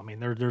that deal. I mean,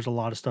 there's a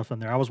lot of stuff in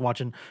there. I was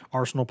watching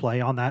Arsenal play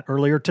on that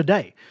earlier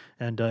today.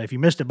 And if you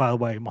missed it, by the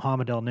way,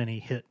 Mohamed El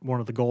Neni hit one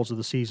of the goals of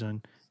the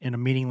season in a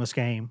meaningless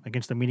game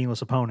against a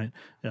meaningless opponent.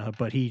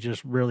 But he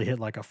just really hit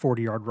like a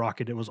 40-yard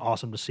rocket. It was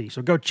awesome to see.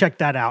 So go check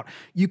that out.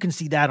 You can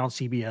see that on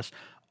CBS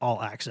All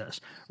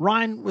Access.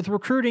 Ryan, with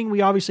recruiting,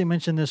 we obviously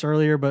mentioned this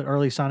earlier, but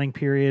early signing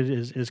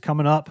period is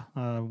coming up,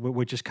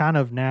 which is kind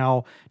of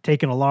now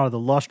taking a lot of the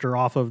luster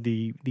off of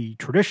the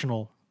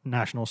traditional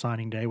National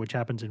Signing Day, which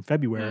happens in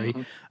February.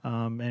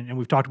 And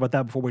we've talked about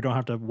that before. We don't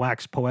have to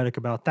wax poetic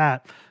about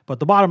that. But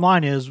the bottom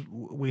line is,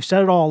 we've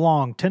said it all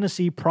along,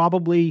 Tennessee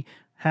probably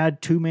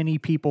had too many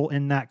people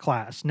in that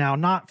class. Now,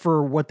 not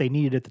for what they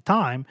needed at the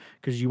time,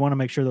 because you want to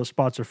make sure those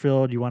spots are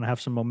filled. You want to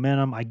have some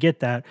momentum. I get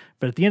that.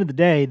 But at the end of the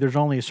day, there's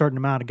only a certain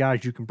amount of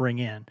guys you can bring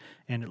in.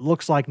 And it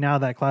looks like now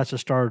that class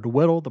has started to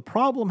whittle. The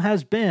problem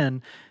has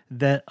been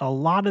that a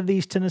lot of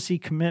these Tennessee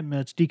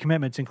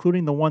decommitments,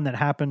 including the one of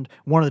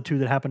the two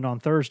that happened on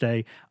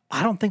Thursday,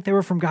 I don't think they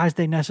were from guys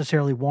they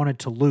necessarily wanted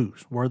to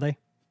lose, were they?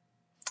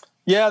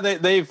 Yeah,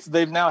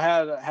 they've now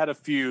had a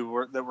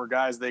few that were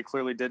guys they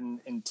clearly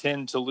didn't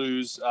intend to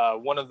lose.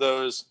 One of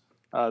those,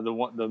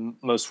 the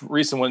most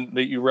recent one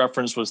that you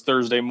referenced, was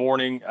Thursday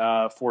morning.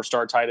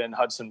 4-star tight end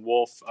Hudson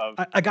Wolf of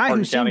a guy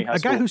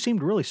who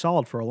seemed really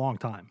solid for a long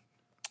time.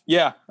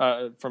 Yeah,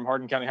 from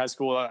Hardin County High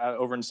School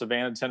over in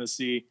Savannah,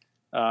 Tennessee.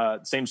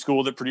 Same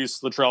school that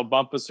produced Latrell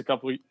Bumpus a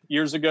couple of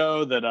years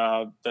ago. That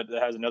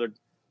has another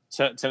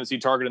Tennessee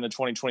target in the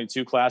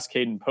 2022 class,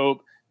 Caden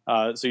Pope.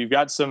 So you've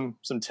got some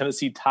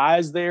Tennessee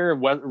ties there.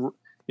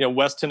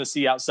 West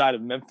Tennessee, outside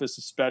of Memphis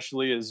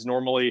especially, is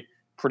normally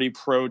pretty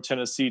pro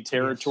Tennessee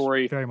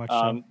territory. Yes, very much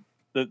so.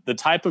 The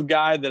type of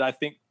guy that I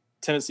think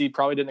Tennessee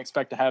probably didn't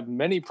expect to have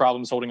many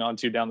problems holding on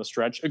to down the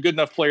stretch. A good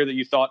enough player that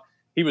you thought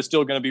he was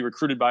still going to be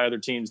recruited by other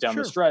teams down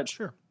the stretch.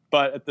 Sure.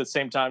 But at the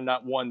same time,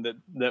 not one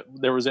that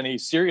there was any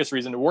serious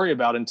reason to worry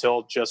about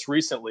until just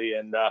recently.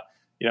 And,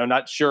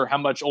 not sure how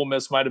much Ole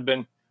Miss might have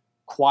been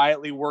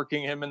quietly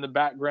working him in the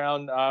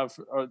background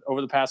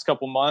over the past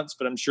couple months,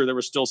 but I'm sure there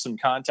was still some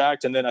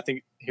contact. And then I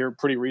think here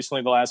pretty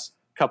recently, the last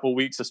couple of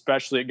weeks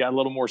especially, it got a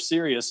little more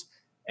serious.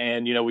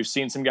 And, we've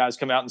seen some guys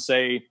come out and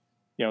say,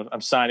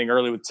 I'm signing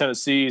early with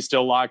Tennessee,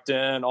 still locked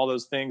in, all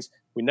those things.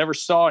 We never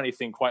saw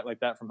anything quite like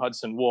that from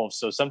Hudson Wolf.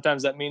 So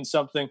sometimes that means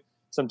something,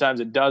 sometimes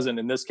it doesn't.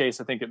 In this case,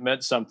 I think it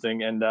meant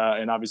something. And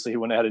obviously he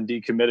went ahead and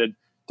decommitted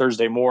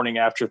Thursday morning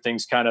after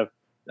things kind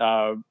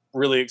of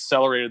really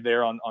accelerated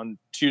there on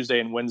Tuesday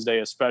and Wednesday,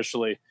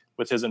 especially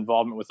with his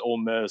involvement with Ole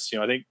Miss.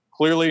 I think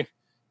clearly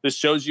this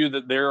shows you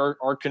that there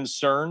are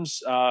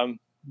concerns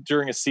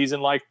during a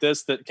season like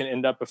this that can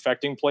end up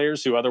affecting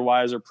players who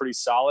otherwise are pretty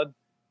solid.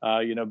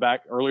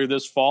 Back earlier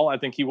this fall, I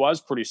think he was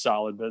pretty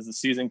solid, but as the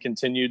season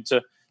continued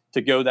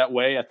to go that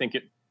way, I think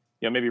it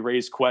maybe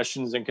raised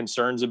questions and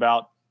concerns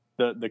about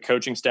the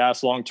coaching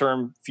staff's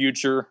long-term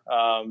future,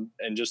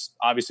 and just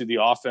obviously the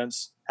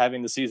offense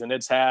having the season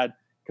it's had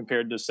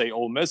compared to, say,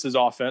 Ole Miss's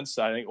offense.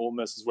 I think Ole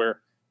Miss is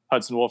where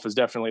Hudson Wolf is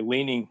definitely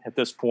leaning at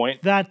this point.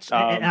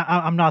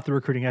 I'm not the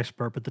recruiting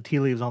expert, but the tea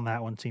leaves on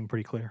that one seem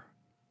pretty clear.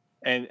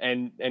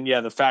 And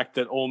yeah, the fact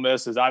that Ole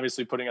Miss is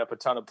obviously putting up a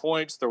ton of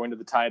points, throwing to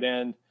the tight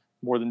end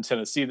more than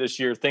Tennessee this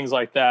year, things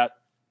like that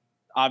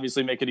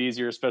obviously make it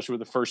easier, especially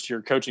with the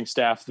first-year coaching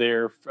staff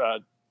there,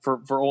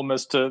 for Ole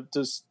Miss to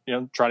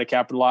try to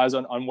capitalize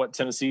on what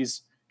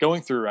Tennessee's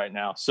going through right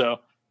now. So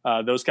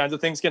those kinds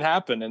of things can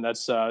happen, and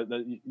that's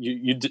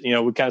we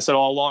kind of said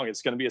all along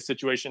it's going to be a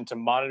situation to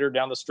monitor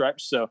down the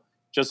stretch. So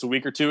just a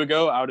week or two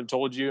ago, I would have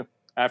told you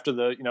after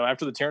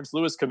the Terrence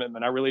Lewis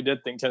commitment, I really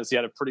did think Tennessee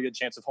had a pretty good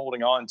chance of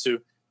holding on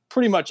to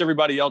pretty much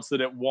everybody else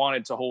that it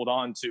wanted to hold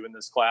on to in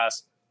this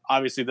class.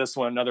 Obviously, this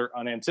one, another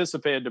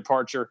unanticipated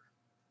departure.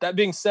 That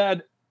being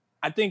said,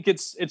 I think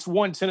it's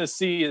one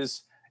Tennessee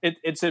is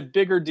it's a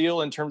bigger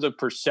deal in terms of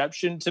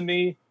perception to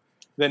me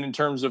than in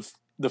terms of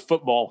the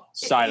football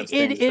side of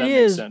things. It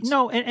is.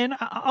 No, and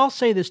I'll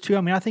say this too.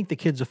 I mean, I think the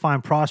kid's a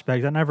fine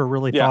prospect. I never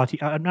really thought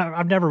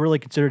I've never really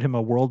considered him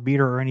a world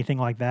beater or anything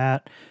like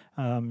that.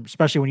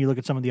 Especially when you look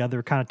at some of the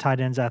other kind of tight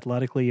ends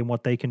athletically and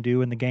what they can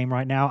do in the game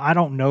right now. I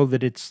don't know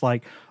that it's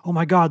like, oh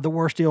my God, the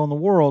worst deal in the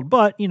world,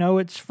 but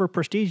it's for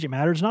prestige. It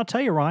matters. And I'll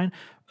tell you, Ryan,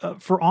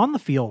 for on the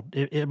field,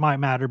 it might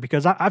matter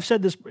because I've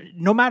said this,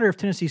 no matter if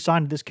Tennessee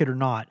signed this kid or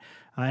not.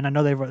 And I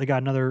know they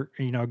got another,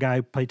 guy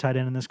who played tight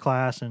end in this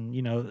class and,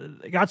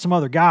 they got some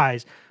other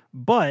guys,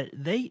 but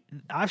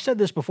I've said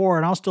this before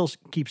and I'll still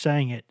keep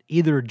saying it.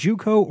 Either a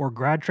JUCO or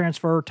grad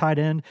transfer tight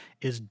end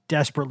is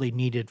desperately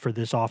needed for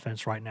this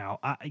offense right now.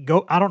 I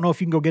don't know if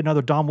you can go get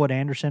another Domwood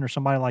Anderson or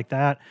somebody like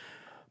that,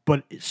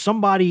 but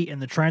somebody in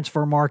the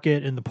transfer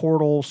market, in the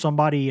portal,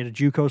 somebody at a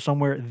JUCO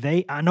somewhere,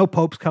 I know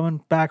Pope's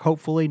coming back,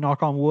 hopefully,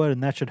 knock on wood,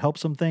 and that should help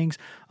some things.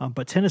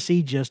 But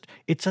Tennessee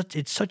it's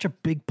such a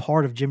big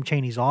part of Jim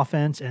Chaney's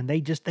offense, and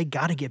they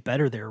got to get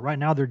better there. Right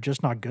now, they're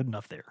just not good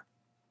enough there.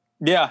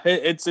 Yeah,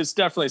 it's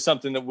definitely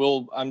something that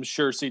we'll, I'm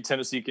sure, see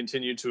Tennessee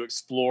continue to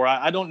explore.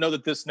 I don't know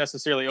that this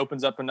necessarily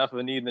opens up enough of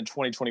a need in the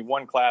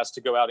 2021 class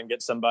to go out and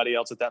get somebody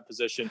else at that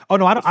position. Oh,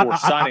 no, I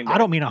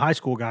don't mean a high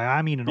school guy.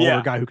 I mean an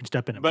older guy who can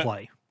step in and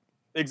play.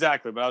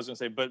 Exactly. But I was going to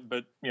say,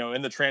 but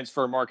in the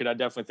transfer market, I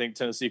definitely think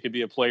Tennessee could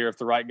be a player if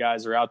the right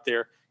guys are out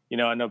there.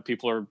 I know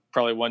people are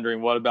probably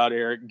wondering, what about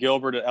Eric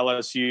Gilbert at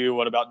LSU?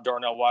 What about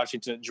Darnell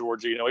Washington at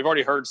Georgia? We've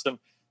already heard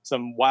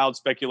some wild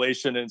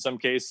speculation. In some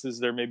cases,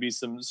 there may be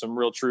some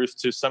real truth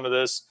to some of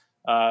this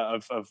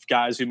of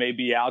guys who may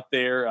be out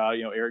there.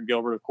 Eric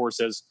Gilbert, of course,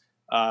 has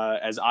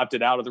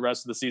opted out of the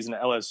rest of the season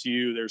at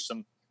LSU. There's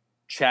some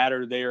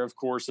chatter there, of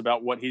course,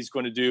 about what he's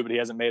going to do, but he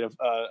hasn't made an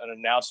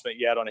announcement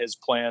yet on his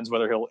plans,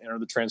 whether he'll enter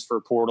the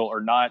transfer portal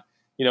or not.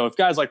 If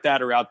guys like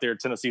that are out there,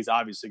 Tennessee's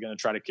obviously going to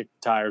try to kick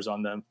the tires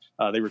on them.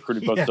 They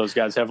recruited both of those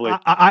guys heavily.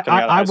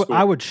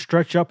 I would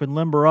stretch up and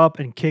limber up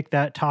and kick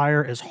that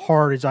tire as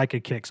hard as I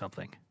could kick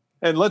something.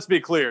 And let's be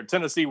clear,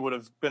 Tennessee would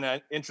have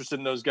been interested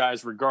in those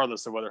guys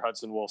regardless of whether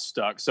Hudson Wolf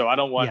stuck. So I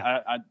don't want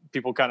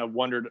people kind of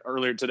wondered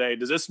earlier today,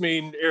 does this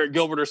mean Eric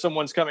Gilbert or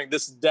someone's coming?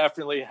 This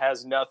definitely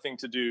has nothing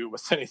to do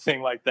with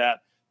anything like that.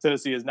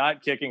 Tennessee is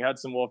not kicking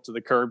Hudson Wolf to the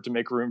curb to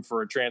make room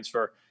for a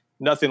transfer.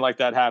 Nothing like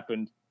that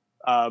happened.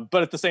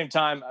 But at the same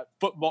time,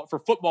 for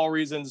football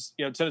reasons,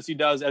 Tennessee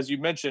does, as you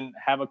mentioned,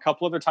 have a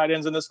couple other tight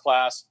ends in this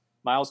class.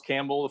 Miles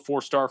Campbell, the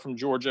 4-star from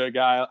Georgia, a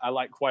guy I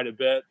like quite a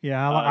bit.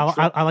 Yeah,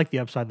 I like the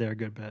upside there a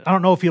good bit. I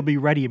don't know if he'll be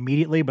ready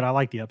immediately, but I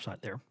like the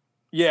upside there.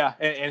 Yeah,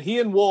 and he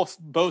and Wolf,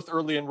 both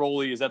early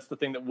enrollees, that's the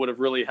thing that would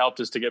have really helped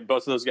us to get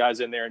both of those guys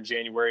in there in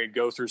January,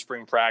 go through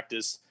spring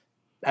practice,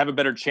 have a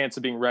better chance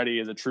of being ready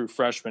as a true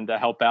freshman to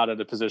help out at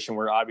a position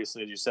where,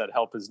 obviously, as you said,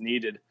 help is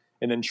needed.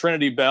 And then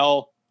Trinity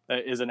Bell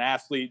is an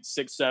athlete,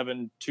 6'7",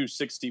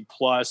 260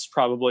 plus,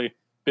 probably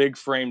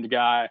big-framed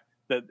guy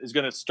that is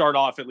going to start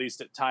off at least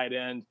at tight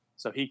end.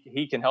 So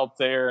he can help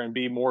there and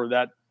be more of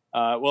that.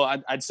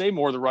 I'd say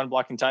more of the run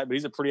blocking type, but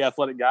he's a pretty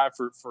athletic guy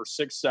for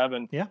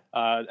 6'7". Yeah.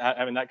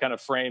 Having that kind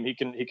of frame, he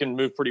can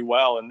move pretty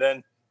well. And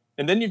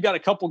then you've got a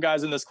couple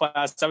guys in this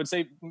class. I would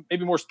say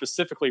maybe more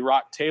specifically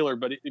Rock Taylor,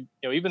 but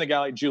even a guy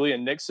like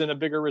Julian Nixon, a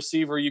bigger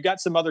receiver. You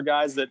got some other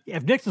guys that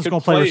if Nixon's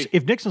going to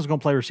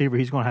play receiver,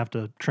 he's going to have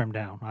to trim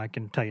down. I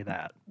can tell you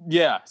that.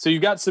 Yeah. So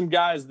you got some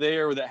guys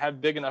there that have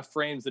big enough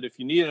frames that if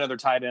you need another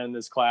tight end in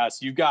this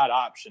class, you've got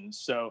options.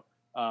 So.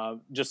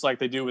 Just like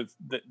they do with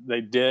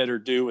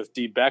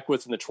D.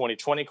 Beckwith in the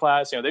 2020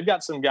 class, they've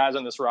got some guys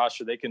on this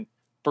roster they can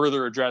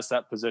further address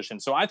that position.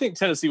 So I think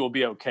Tennessee will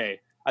be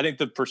okay. I think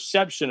the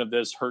perception of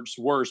this hurts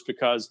worse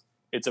because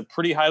it's a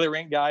pretty highly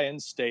ranked guy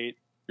in state.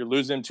 You're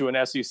losing to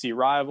an SEC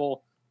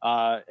rival.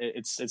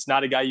 It's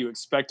not a guy you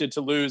expected to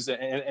lose.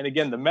 And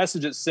again, the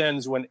message it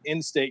sends when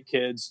in-state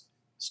kids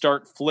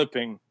start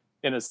flipping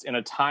in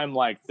a time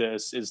like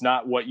this is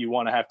not what you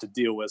want to have to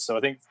deal with. So I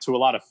think to a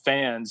lot of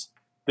fans,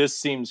 this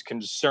seems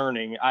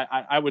concerning.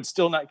 I would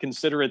still not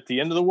consider it the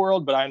end of the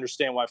world, but I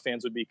understand why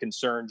fans would be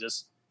concerned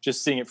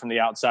just seeing it from the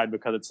outside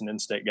because it's an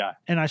in-state guy.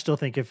 And I still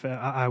think if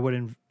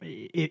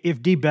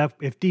D.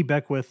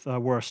 Beckwith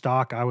were a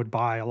stock, I would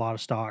buy a lot of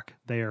stock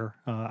there.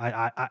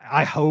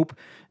 I hope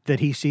that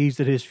he sees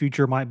that his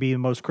future might be the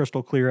most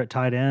crystal clear at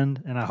tight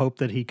end, and I hope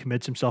that he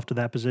commits himself to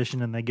that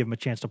position and they give him a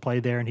chance to play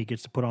there and he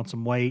gets to put on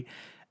some weight.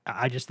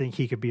 I just think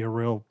he could be a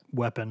real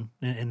weapon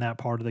in that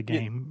part of the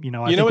game.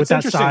 I think with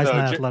that size and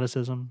that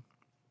athleticism.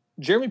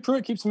 Jeremy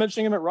Pruitt keeps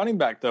mentioning him at running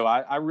back, though.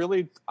 I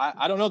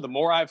don't know. The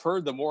more I've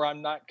heard, the more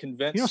I'm not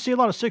convinced. You don't see a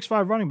lot of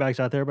 6'5" running backs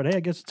out there, but hey, I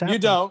guess it's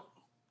happening.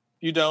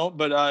 You don't.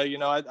 But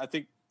I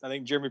think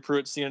Jeremy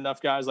Pruitt's seen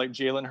enough guys like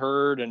Jalen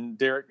Hurd and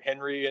Derrick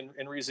Henry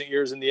in recent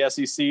years in the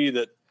SEC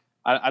that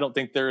I don't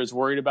think they're as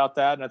worried about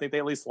that. And I think they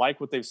at least like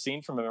what they've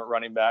seen from him at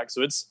running back.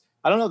 So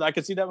I don't know. I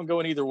could see that one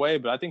going either way,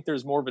 but I think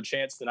there's more of a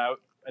chance than I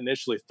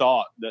initially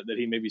thought that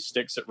he maybe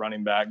sticks at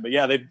running back. But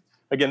yeah,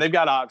 they've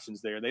got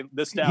options there.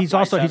 This staff. He's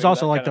also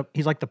like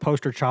the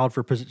poster child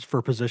for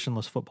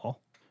positionless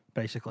football,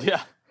 basically.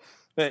 Yeah.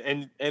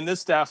 And this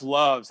staff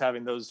loves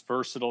having those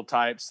versatile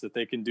types that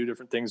they can do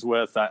different things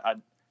with. I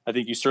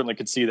think you certainly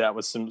could see that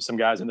with some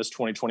guys in this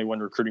 2021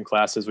 recruiting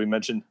class, as we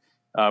mentioned,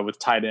 with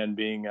tight end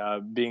being a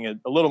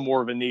little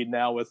more of a need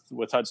now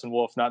with Hudson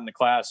Wolf not in the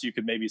class. You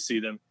could maybe see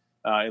them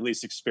at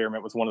least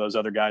experiment with one of those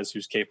other guys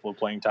who's capable of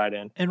playing tight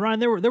end. And Ryan,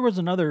 there was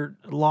another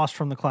loss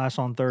from the class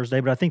on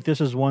Thursday, but I think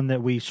this is one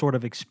that we sort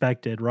of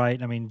expected,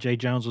 right? I mean, Jay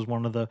Jones was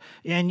one of the,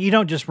 and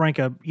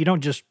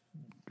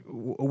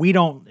we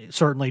don't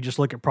certainly just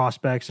look at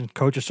prospects, and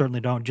coaches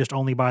certainly don't just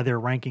only by their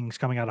rankings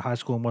coming out of high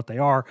school and what they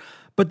are.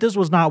 But this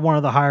was not one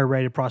of the higher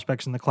rated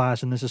prospects in the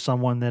class, and this is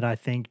someone that I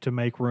think to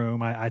make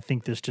room, I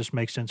think this just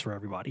makes sense for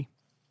everybody.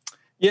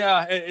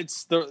 Yeah,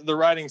 it's the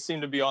writing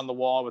seemed to be on the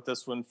wall with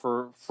this one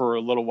for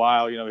a little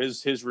while. You know,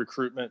 his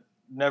recruitment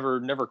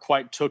never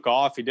quite took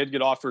off. He did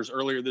get offers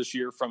earlier this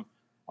year from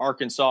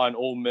Arkansas and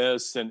Ole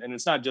Miss, and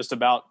it's not just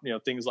about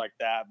things like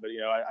that, but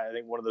I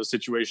think one of those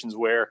situations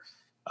where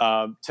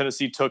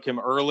Tennessee took him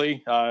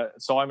early,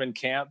 saw him in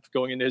camp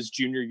going into his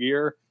junior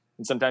year,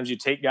 and sometimes you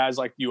take guys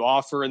like you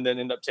offer and then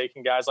end up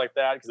taking guys like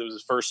that because it was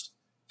his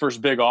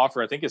first big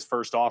offer. I think his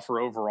first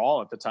offer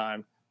overall at the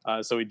time.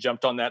 So he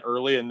jumped on that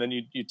early, and then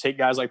you take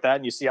guys like that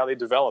and you see how they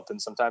develop.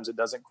 And sometimes it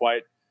doesn't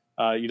quite,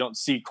 you don't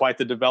see quite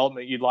the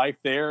development you'd like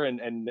there.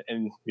 And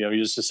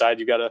you just decide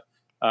you got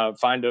to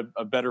find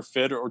a better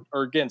fit or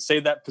again,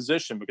 save that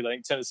position, because I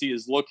think Tennessee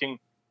is looking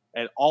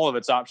at all of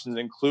its options,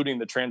 including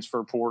the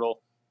transfer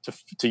portal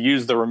to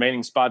use the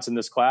remaining spots in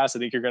this class. I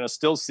think you're going to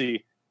still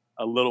see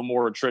a little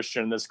more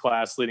attrition in this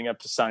class leading up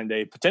to sign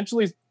day.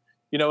 Potentially,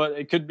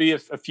 it could be a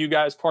few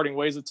guys parting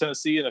ways with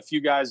Tennessee and a few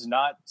guys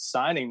not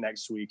signing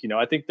next week.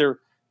 I think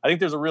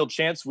there's a real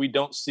chance we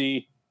don't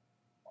see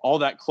all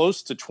that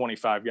close to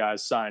 25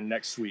 guys signed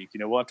next week.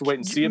 We'll have to wait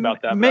and see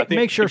about that.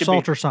 Make sure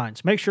Salter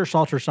signs. Make sure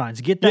Salter signs.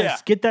 Get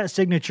that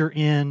signature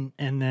in,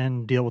 and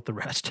then deal with the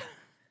rest.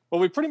 Well,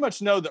 we pretty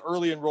much know the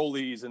early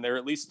enrollees, and there are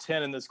at least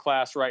 10 in this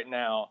class right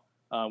now.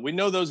 We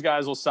know those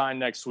guys will sign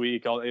next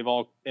week. They've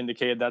all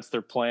indicated that's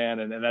their plan,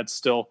 and that's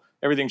still –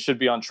 everything should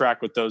be on track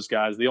with those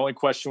guys. The only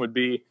question would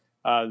be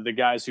the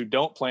guys who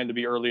don't plan to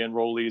be early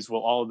enrollees.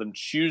 Will all of them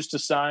choose to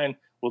sign?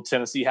 Will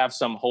Tennessee have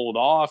some hold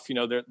off?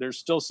 There's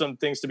still some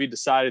things to be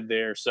decided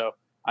there. So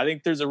I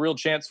think there's a real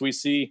chance we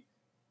see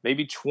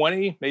maybe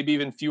 20, maybe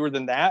even fewer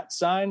than that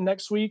sign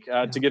next week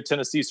to give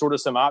Tennessee sort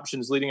of some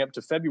options leading up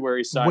to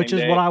February signing Which is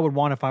day. What I would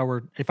want if I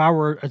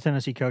were a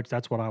Tennessee coach.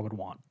 That's what I would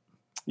want.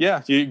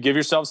 Yeah, you give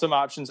yourself some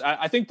options.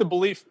 I think the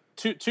belief,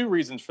 two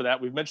reasons for that.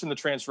 We've mentioned the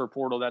transfer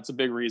portal. That's a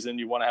big reason.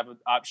 You want to have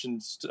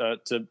options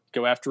to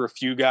go after a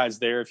few guys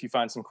there if you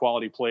find some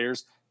quality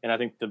players. And I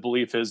think the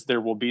belief is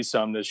there will be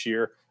some this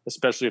year,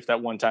 especially if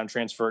that one-time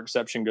transfer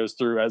exception goes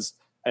through, as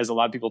a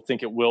lot of people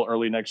think it will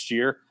early next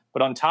year.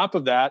 But on top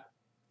of that,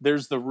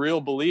 there's the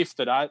real belief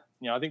that I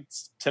think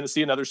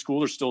Tennessee and other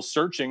schools are still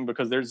searching,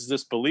 because there's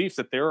this belief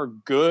that there are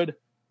good,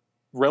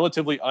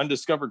 relatively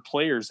undiscovered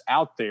players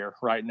out there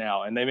right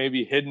now, and they may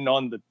be hidden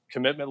on the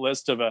commitment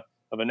list of an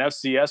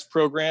FCS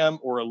program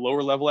or a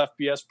lower level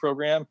FBS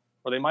program,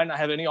 or they might not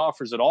have any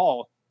offers at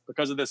all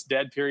because of this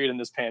dead period in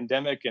this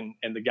pandemic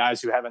and the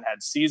guys who haven't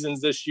had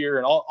seasons this year,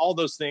 and all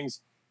those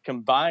things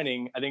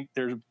combining. I think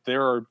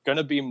there are going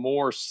to be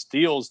more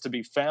steals to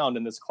be found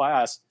in this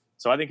class.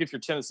 So I think if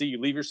you're Tennessee,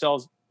 you leave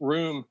yourselves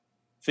room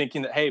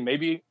thinking that, hey,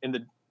 maybe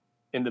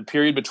in the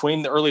period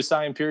between the early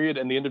signing period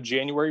and the end of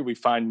January, we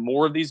find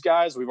more of these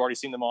guys. We've already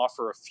seen them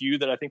offer a few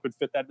that I think would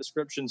fit that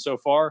description so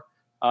far.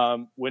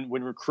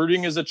 When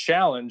recruiting is a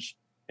challenge,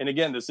 and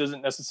again, this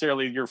isn't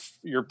necessarily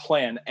your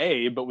plan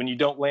A, but when you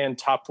don't land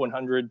top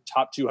 100,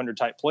 top 200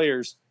 type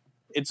players,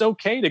 it's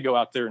okay to go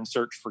out there and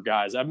search for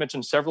guys. I've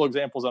mentioned several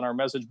examples on our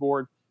message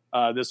board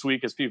this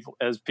week as people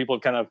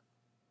have kind of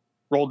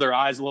rolled their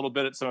eyes a little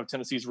bit at some of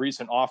Tennessee's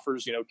recent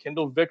offers.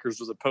 Kendall Vickers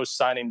was a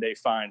post-signing day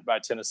find by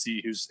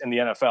Tennessee, who's in the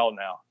NFL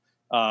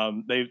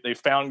now. They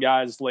found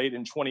guys late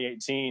in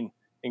 2018,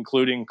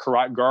 including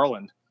Karat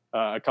Garland,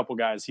 a couple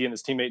guys, he and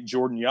his teammate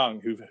Jordan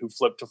Young, who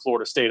flipped to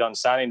Florida State on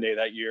signing day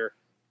that year,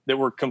 that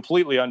were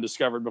completely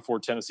undiscovered before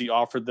Tennessee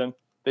offered them.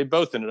 They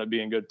both ended up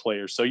being good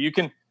players. So you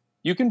can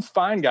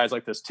find guys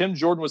like this. Tim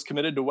Jordan was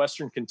committed to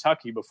Western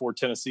Kentucky before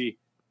Tennessee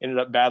ended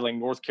up battling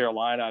North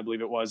Carolina, I believe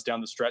it was,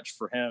 down the stretch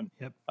for him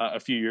a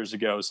few years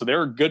ago. So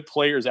there are good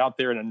players out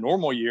there in a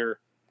normal year.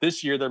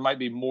 This year, there might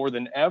be more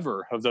than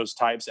ever of those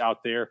types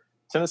out there.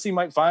 Tennessee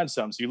might find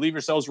some. So you leave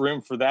yourselves room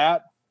for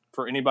that,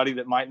 for anybody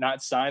that might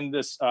not sign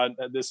this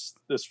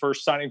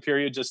first signing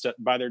period just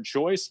by their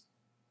choice.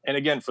 And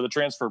again, for the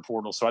transfer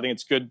portal. So I think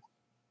it's good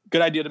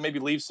idea to maybe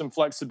leave some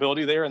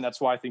flexibility there. And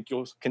that's why I think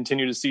you'll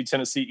continue to see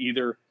Tennessee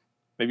either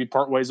maybe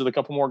part ways with a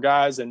couple more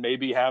guys and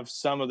maybe have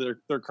some of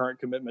their current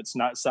commitments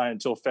not signed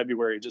until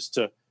February, just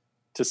to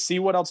to see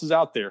what else is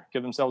out there,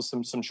 give themselves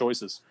some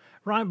choices.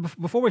 Ryan,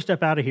 before we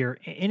step out of here,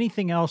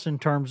 anything else in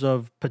terms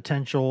of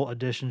potential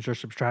additions or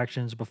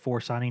subtractions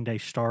before signing day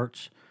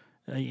starts?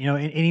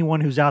 Anyone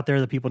who's out there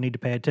that people need to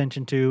pay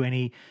attention to,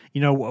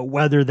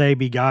 whether they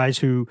be guys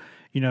who,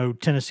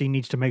 Tennessee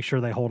needs to make sure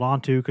they hold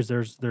on to because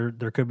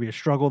there could be a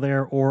struggle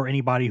there, or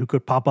anybody who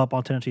could pop up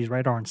on Tennessee's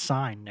radar and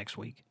sign next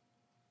week.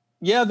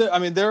 Yeah,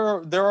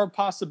 there are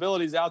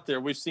possibilities out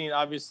there. We've seen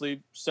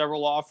obviously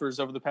several offers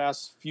over the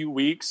past few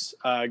weeks,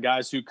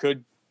 guys who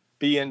could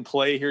be in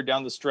play here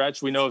down the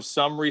stretch. We know of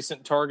some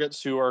recent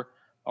targets who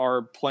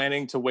are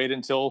planning to wait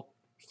until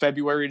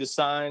February to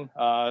sign,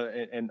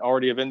 and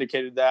already have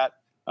indicated that.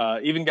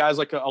 Even guys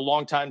like a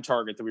longtime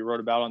target that we wrote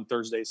about on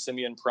Thursday,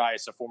 Simeon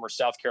Price, a former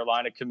South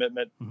Carolina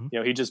commitment.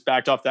 Mm-hmm. He just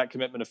backed off that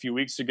commitment a few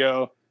weeks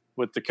ago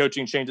with the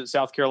coaching change at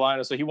South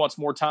Carolina. So he wants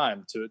more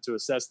time to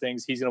assess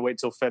things. He's going to wait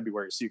till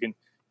February. So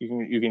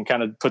you can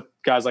kind of put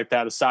guys like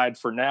that aside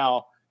for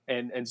now.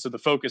 And so the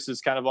focus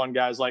is kind of on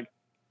guys like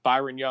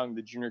Byron Young,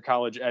 the junior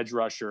college edge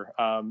rusher.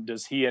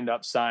 Does he end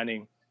up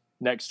signing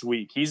next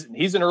week? He's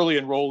an early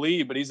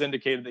enrollee, but he's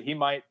indicated that he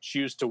might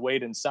choose to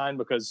wait and sign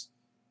because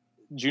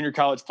junior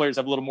college players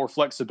have a little more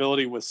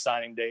flexibility with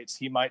signing dates.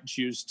 He might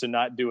choose to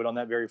not do it on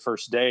that very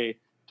first day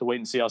to wait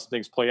and see how some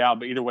things play out.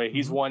 But either way,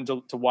 he's one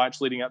to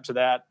watch leading up to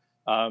that.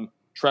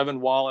 Trevin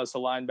Wallace, a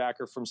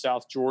linebacker from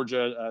South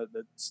Georgia,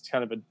 that's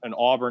kind of an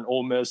Auburn,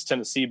 Ole Miss,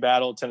 Tennessee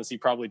battle. Tennessee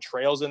probably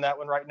trails in that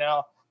one right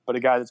now, but a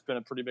guy that's been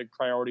a pretty big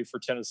priority for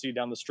Tennessee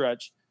down the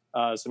stretch.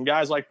 Some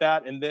guys like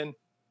that. And then,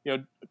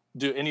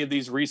 do any of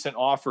these recent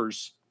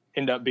offers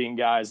end up being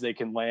guys they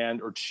can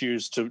land or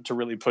choose to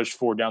really push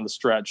for down the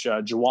stretch?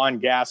 Jawan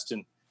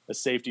Gaston, a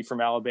safety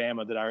from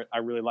Alabama that I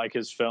really like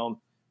his film.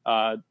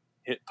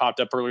 It popped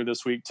up earlier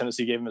this week.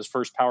 Tennessee gave him his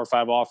first Power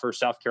 5 offer.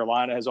 South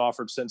Carolina has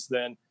offered since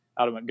then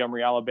out of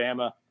Montgomery,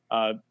 Alabama.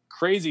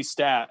 Crazy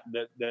stat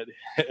that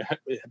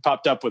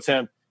popped up with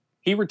him.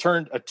 He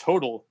returned a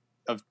total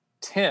of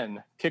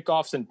 10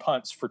 kickoffs and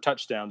punts for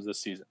touchdowns this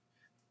season.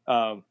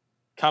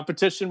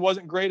 Competition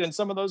wasn't great in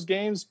some of those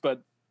games,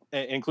 but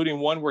including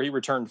one where he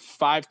returned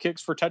 5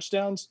 kicks for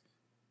touchdowns.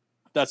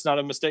 That's not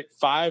a mistake.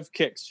 5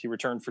 kicks he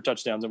returned for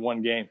touchdowns in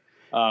one game.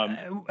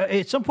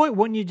 At some point,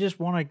 wouldn't you just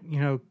want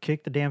to,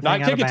 kick the damn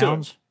thing out of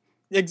bounds?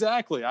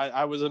 Exactly.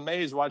 I was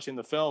amazed watching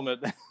the film.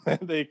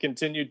 They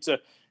continued to,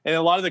 and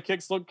a lot of the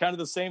kicks looked kind of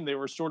the same. They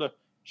were sort of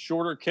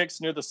shorter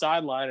kicks near the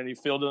sideline, and he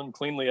fielded them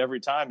cleanly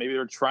every time. Maybe they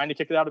were trying to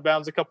kick it out of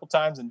bounds a couple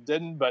times and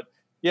didn't, but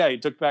yeah, he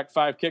took back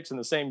 5 kicks in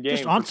the same game.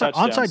 Just start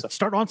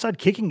onside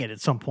kicking it at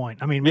some point.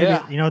 I mean, maybe,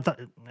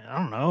 I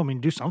don't know. I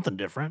mean, do something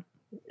different.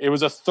 It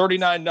was a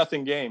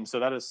 39-0 game.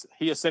 So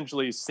he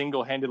essentially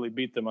single-handedly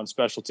beat them on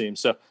special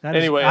teams. So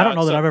anyway, I don't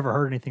know that I've ever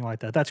heard anything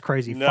like that. That's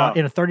crazy. No.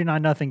 In a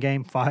 39-0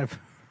 game, 5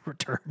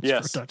 returns for a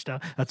Yes.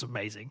 touchdown. That's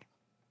amazing.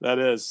 That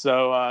is.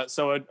 So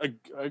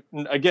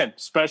again,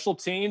 special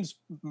teams,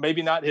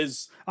 maybe not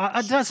his.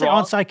 I did say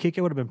onside kick.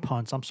 It would have been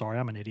punts. I'm sorry.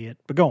 I'm an idiot.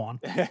 But go on.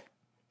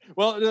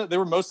 Well, they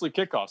were mostly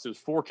kickoffs. It was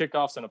 4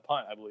 kickoffs and a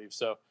punt, I believe.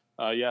 So,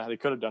 they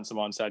could have done some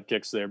onside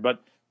kicks there.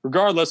 But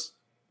regardless,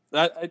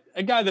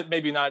 a guy that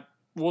maybe not,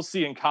 we'll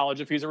see in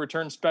college if he's a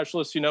return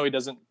specialist. He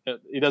doesn't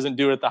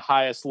do it at the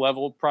highest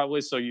level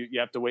probably. So you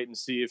have to wait and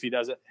see if he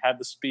doesn't have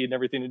the speed and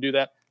everything to do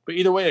that. But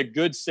either way, a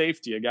good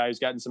safety, a guy who's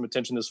gotten some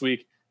attention this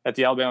week at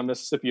the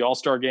Alabama-Mississippi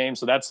All-Star game.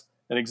 So that's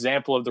an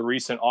example of the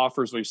recent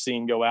offers we've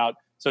seen go out.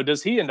 So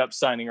does he end up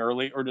signing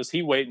early, or does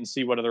he wait and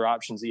see what other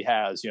options he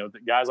has? The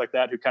guys like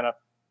that who kind of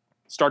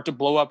start to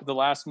blow up at the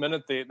last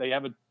minute, they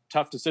have a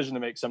tough decision to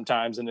make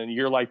sometimes. And in a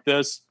year like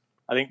this,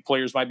 I think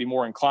players might be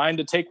more inclined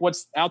to take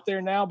what's out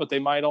there now, but they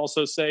might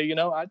also say,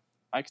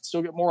 I could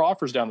still get more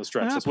offers down the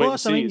stretch. Let's wait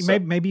and see.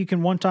 Maybe you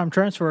can one-time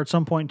transfer at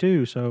some point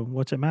too. So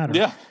what's it matter?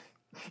 Yeah.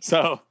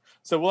 So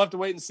we'll have to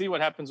wait and see what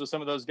happens with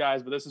some of those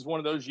guys. But this is one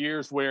of those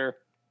years where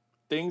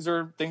things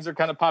are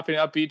kind of popping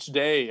up each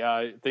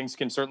day. Things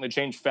can certainly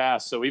change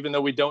fast. So even though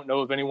we don't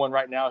know of anyone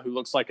right now who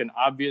looks like an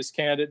obvious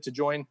candidate to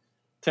join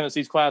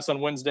Tennessee's class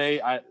on Wednesday,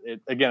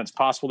 it's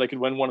possible they could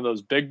win one of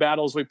those big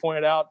battles we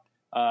pointed out.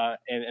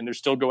 And they're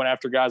still going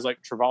after guys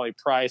like Travali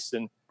Price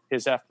and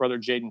his half-brother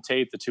Jaden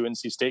Tate, the 2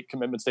 NC State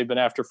commitments they've been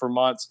after for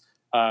months,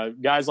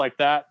 guys like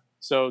that.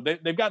 So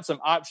they've got some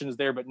options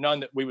there, but none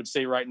that we would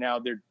say right now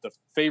they're the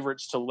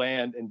favorites to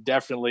land, and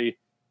definitely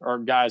are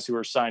guys who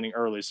are signing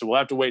early. So we'll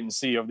have to wait and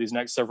see over these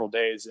next several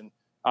days, and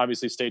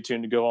obviously stay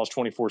tuned to Go Vols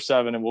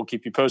 24/7, and we'll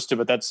keep you posted.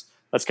 But that's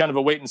kind of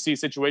a wait and see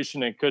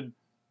situation. It could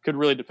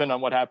really depend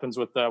on what happens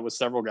with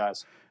several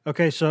guys.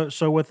 Okay,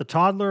 so with a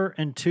toddler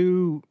and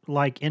 2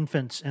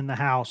 infants in the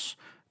house,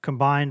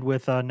 combined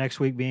with next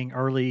week being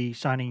early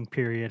signing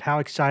period, how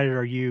excited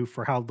are you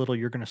for how little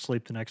you're going to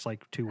sleep the next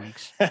 2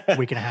 weeks,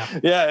 week and a half?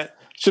 Yeah, it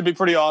should be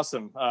pretty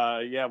awesome.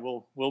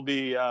 We'll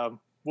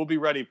be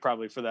ready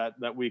probably for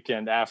that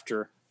weekend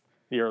after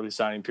the early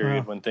signing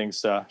period when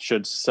things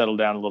should settle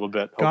down a little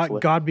bit. Hopefully.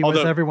 God be with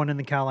everyone in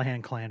the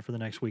Callahan clan for the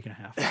next week and a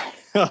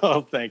half.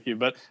 Oh, thank you,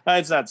 but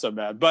it's not so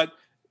bad. But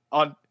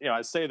I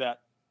say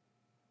that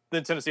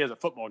then Tennessee has a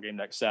football game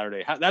next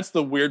Saturday. That's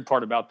the weird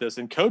part about this,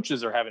 and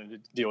coaches are having to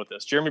deal with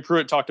this. Jeremy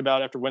Pruitt talked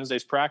about after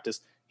Wednesday's practice.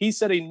 He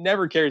said he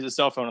never carries his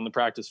cell phone on the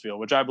practice field,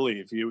 which I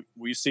believe.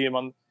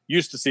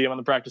 Used to see him on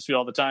the practice field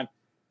all the time.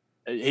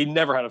 He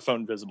never had a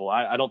phone visible.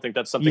 I don't think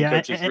that's something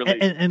coaches really.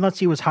 Unless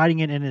he was hiding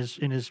it in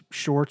his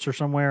shorts or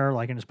somewhere,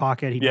 like in his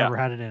pocket. He never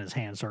had it in his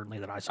hand, certainly,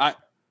 that I saw.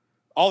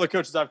 All the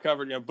coaches I've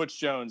covered, Butch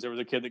Jones, there was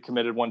a kid that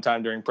committed one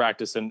time during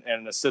practice, and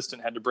an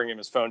assistant had to bring him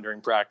his phone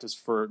during practice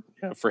for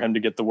him to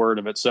get the word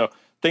of it. So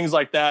things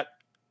like that,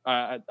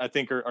 I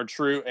think are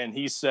true. And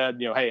he said,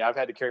 hey, I've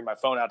had to carry my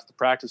phone out to the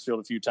practice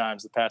field a few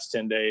times the past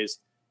 10 days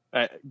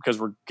because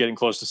we're getting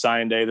close to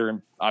sign day. There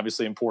are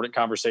obviously important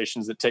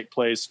conversations that take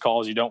place,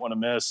 calls you don't want to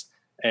miss.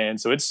 And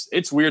so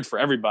it's weird for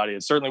everybody.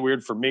 It's certainly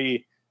weird for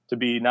me to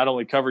be not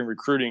only covering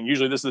recruiting.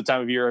 Usually this is the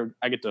time of year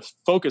I get to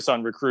focus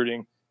on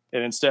recruiting.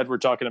 And instead, we're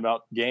talking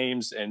about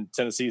games, and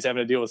Tennessee's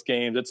having to deal with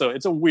games.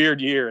 It's a weird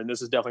year, and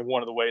this is definitely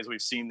one of the ways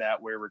we've seen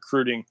that, where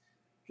recruiting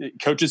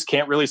coaches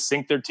can't really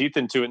sink their teeth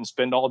into it and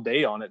spend all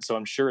day on it. So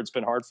I'm sure it's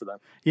been hard for them.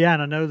 Yeah,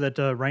 and I know that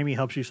Ramey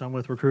helps you some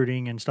with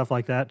recruiting and stuff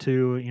like that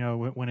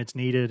too. When it's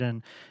needed,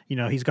 and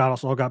he's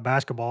also got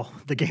basketball.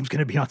 The game's going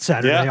to be on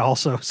Saturday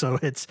also, so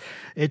it's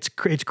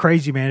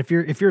crazy, man. If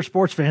you're a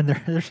sports fan,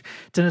 there's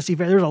Tennessee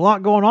fan. There's a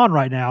lot going on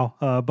right now.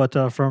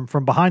 But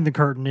from behind the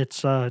curtain,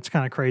 it's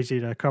kind of crazy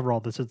to cover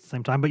all this at the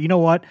same time. But you know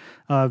what?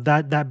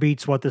 That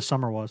beats what this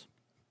summer was.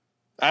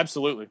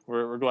 Absolutely,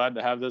 we're glad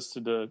to have this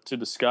to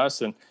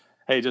discuss. And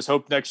hey, just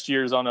hope next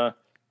year's on a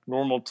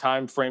normal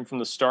time frame from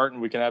the start,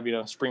 and we can have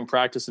spring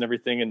practice and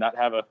everything, and not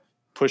have a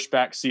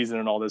pushback season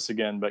and all this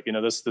again. But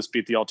this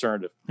beat the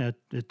alternative.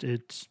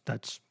 It's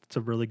a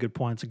really good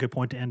point. It's a good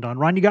point to end on.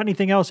 Ryan, you got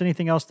anything else?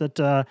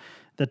 That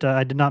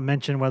I did not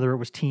mention, whether it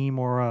was team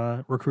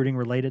or recruiting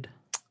related?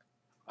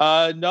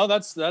 No,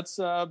 that's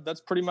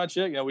pretty much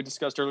it. We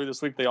discussed earlier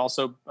this week, they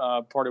also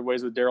parted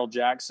ways with Daryl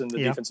Jackson, the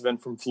defensive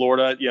end from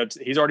Florida.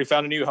 He's already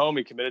found a new home.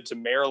 He committed to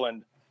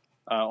Maryland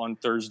on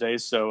Thursday,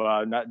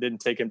 so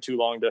didn't take him too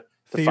long to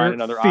find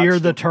another option. Fear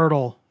the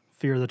turtle.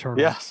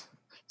 Yes.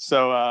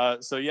 So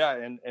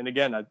yeah, and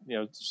again,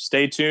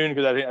 stay tuned,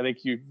 because I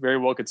think you very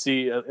well could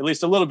see at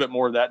least a little bit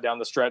more of that down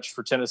the stretch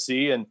for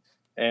Tennessee, and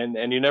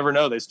you never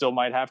know, they still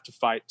might have to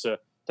fight to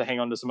hang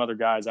on to some other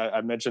guys.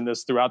 I mentioned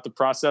this throughout the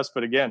process,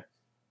 but again,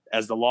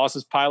 as the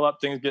losses pile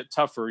up, things get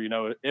tougher.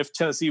 If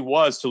Tennessee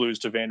was to lose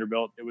to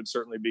Vanderbilt, it would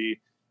certainly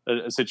be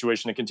a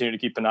situation to continue to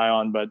keep an eye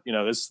on. But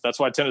that's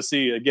why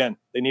Tennessee, again,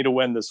 they need a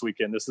win this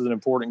weekend. This is an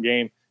important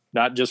game,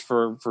 not just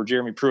for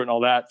Jeremy Pruitt and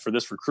all that, for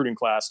this recruiting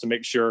class, to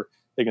make sure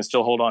they can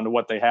still hold on to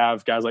what they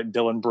have. Guys like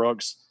Dylan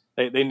Brooks,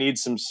 they need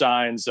some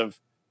signs of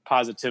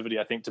positivity,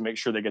 I think, to make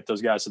sure they get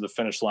those guys to the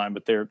finish line.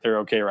 But they're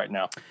okay right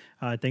now.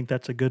 I think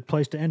that's a good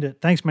place to end it.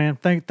 Thanks, man.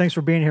 Thanks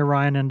for being here,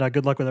 Ryan, and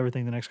good luck with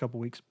everything the next couple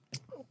of weeks.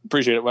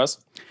 Appreciate it, Wes.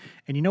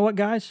 And you know what,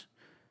 guys?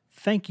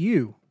 Thank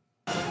you.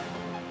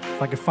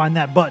 If I could find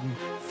that button.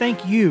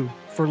 Thank you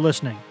for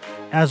listening.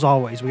 As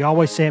always, we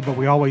always say it, but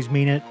we always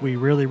mean it. We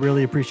really,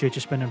 really appreciate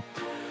you spending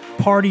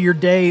part of your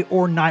day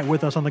or night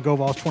with us on the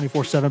GoVols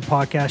 24/7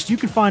 podcast. You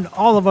can find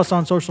all of us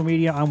on social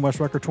media. I'm Wes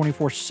Rucker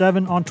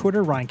 24/7 on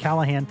Twitter. Ryan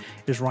Callahan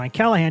is Ryan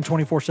Callahan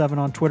 24/7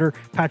 on Twitter.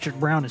 Patrick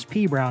Brown is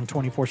P Brown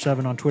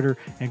 24/7 on Twitter.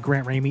 And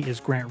Grant Ramey is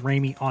Grant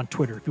Ramey on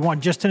Twitter. If you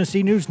want just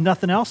Tennessee news,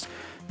 nothing else,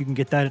 you can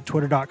get that at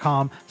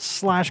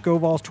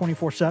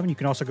twitter.com/GoVols247. You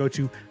can also go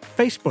to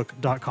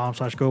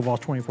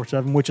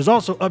facebook.com/GoVols247, which is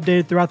also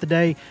updated throughout the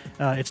day.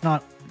 It's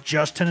not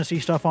just Tennessee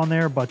stuff on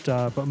there, but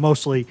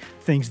mostly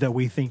things that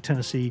we think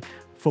Tennessee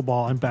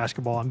football and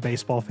basketball and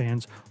baseball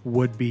fans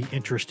would be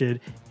interested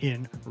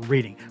in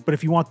reading. But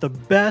if you want the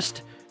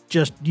best,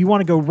 you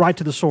want to go right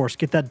to the source,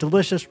 get that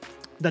delicious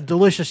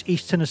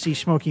East Tennessee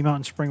Smoky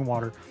Mountain spring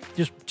water,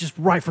 just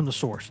right from the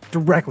source,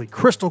 directly,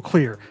 crystal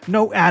clear,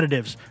 no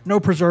additives, no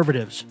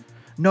preservatives,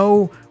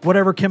 no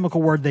whatever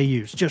chemical word they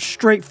use, just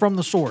straight from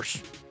the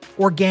source,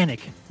 organic,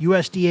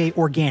 USDA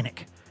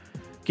organic.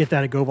 Get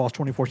that at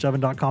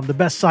GoVols247.com, the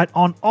best site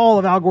on all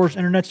of Al Gore's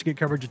internets to get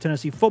coverage of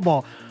Tennessee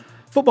football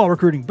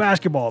recruiting,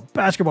 basketball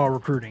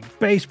recruiting,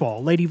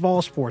 baseball, Lady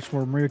Vols sports,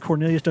 where Maria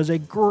Cornelius does a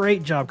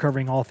great job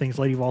covering all things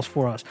Lady Vols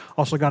for us.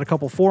 Also got a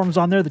couple forums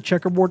on there, the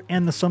Checkerboard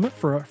and the Summit,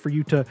 for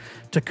you to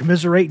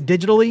commiserate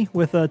digitally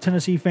with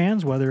Tennessee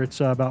fans, whether it's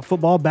about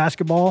football,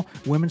 basketball,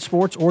 women's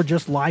sports, or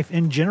just life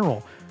in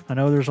general. I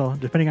know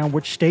depending on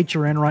which state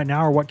you're in right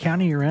now or what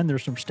county you're in,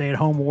 there's some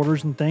stay-at-home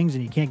orders and things,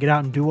 and you can't get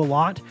out and do a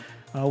lot.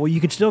 Well,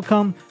 you can still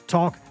come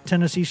talk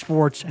Tennessee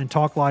sports and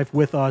talk life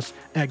with us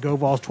at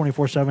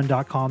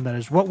GoVols247.com. That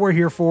is what we're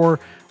here for.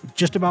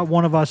 Just about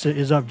one of us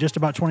is up just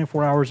about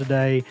 24 hours a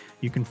day.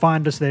 You can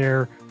find us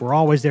there. We're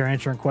always there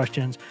answering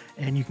questions.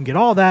 And you can get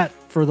all that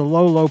for the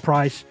low, low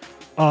price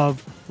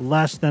of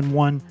less than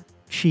one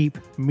cheap,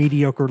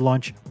 mediocre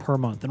lunch per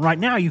month. And right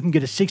now, you can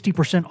get a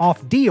 60%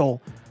 off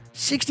deal.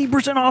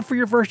 60% off for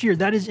your first year.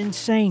 That is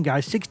insane,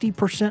 guys.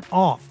 60%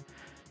 off.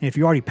 And if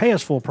you already pay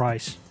us full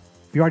price,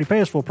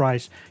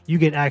 you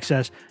get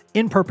access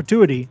in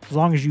perpetuity. As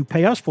long as you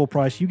pay us full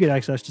price, you get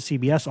access to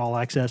CBS All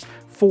Access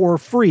for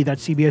free.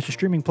 That's CBS's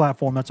streaming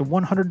platform. That's a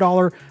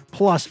 $100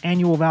 plus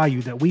annual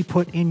value that we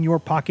put in your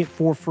pocket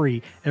for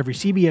free. Every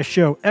CBS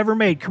show ever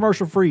made,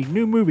 commercial free,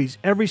 new movies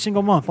every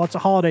single month. Lots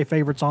of holiday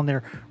favorites on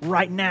there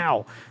right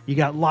now. You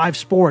got live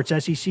sports,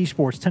 SEC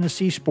sports,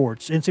 Tennessee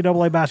sports,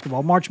 NCAA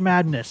basketball, March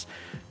Madness,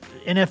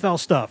 NFL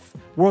stuff,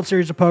 World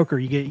Series of Poker.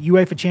 You get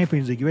UEFA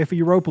Champions League, UEFA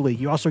Europa League.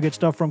 You also get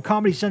stuff from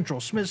Comedy Central,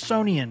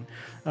 Smithsonian.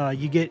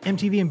 You get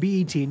MTV and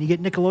BET, and you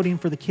get Nickelodeon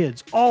for the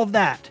kids. All of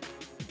that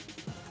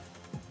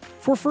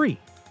for free.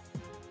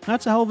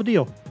 That's a hell of a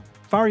deal.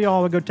 If I were y'all,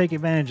 I would go take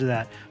advantage of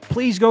that.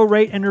 Please go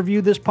rate and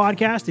review this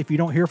podcast. If you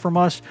don't hear from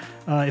us,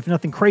 if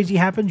nothing crazy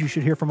happens, you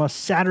should hear from us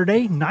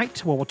Saturday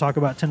night, where we'll talk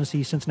about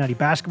Tennessee-Cincinnati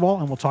basketball,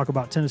 and we'll talk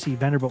about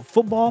Tennessee-Vanderbilt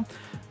football.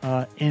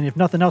 And if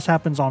nothing else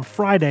happens on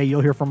Friday,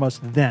 you'll hear from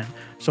us then.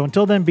 So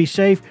until then, be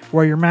safe,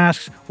 wear your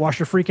masks, wash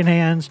your freaking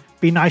hands,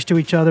 be nice to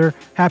each other.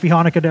 Happy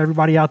Hanukkah to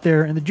everybody out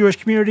there in the Jewish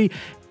community,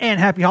 and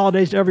happy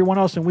holidays to everyone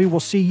else, and we will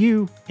see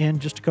you in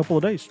just a couple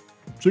of days.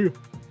 See you.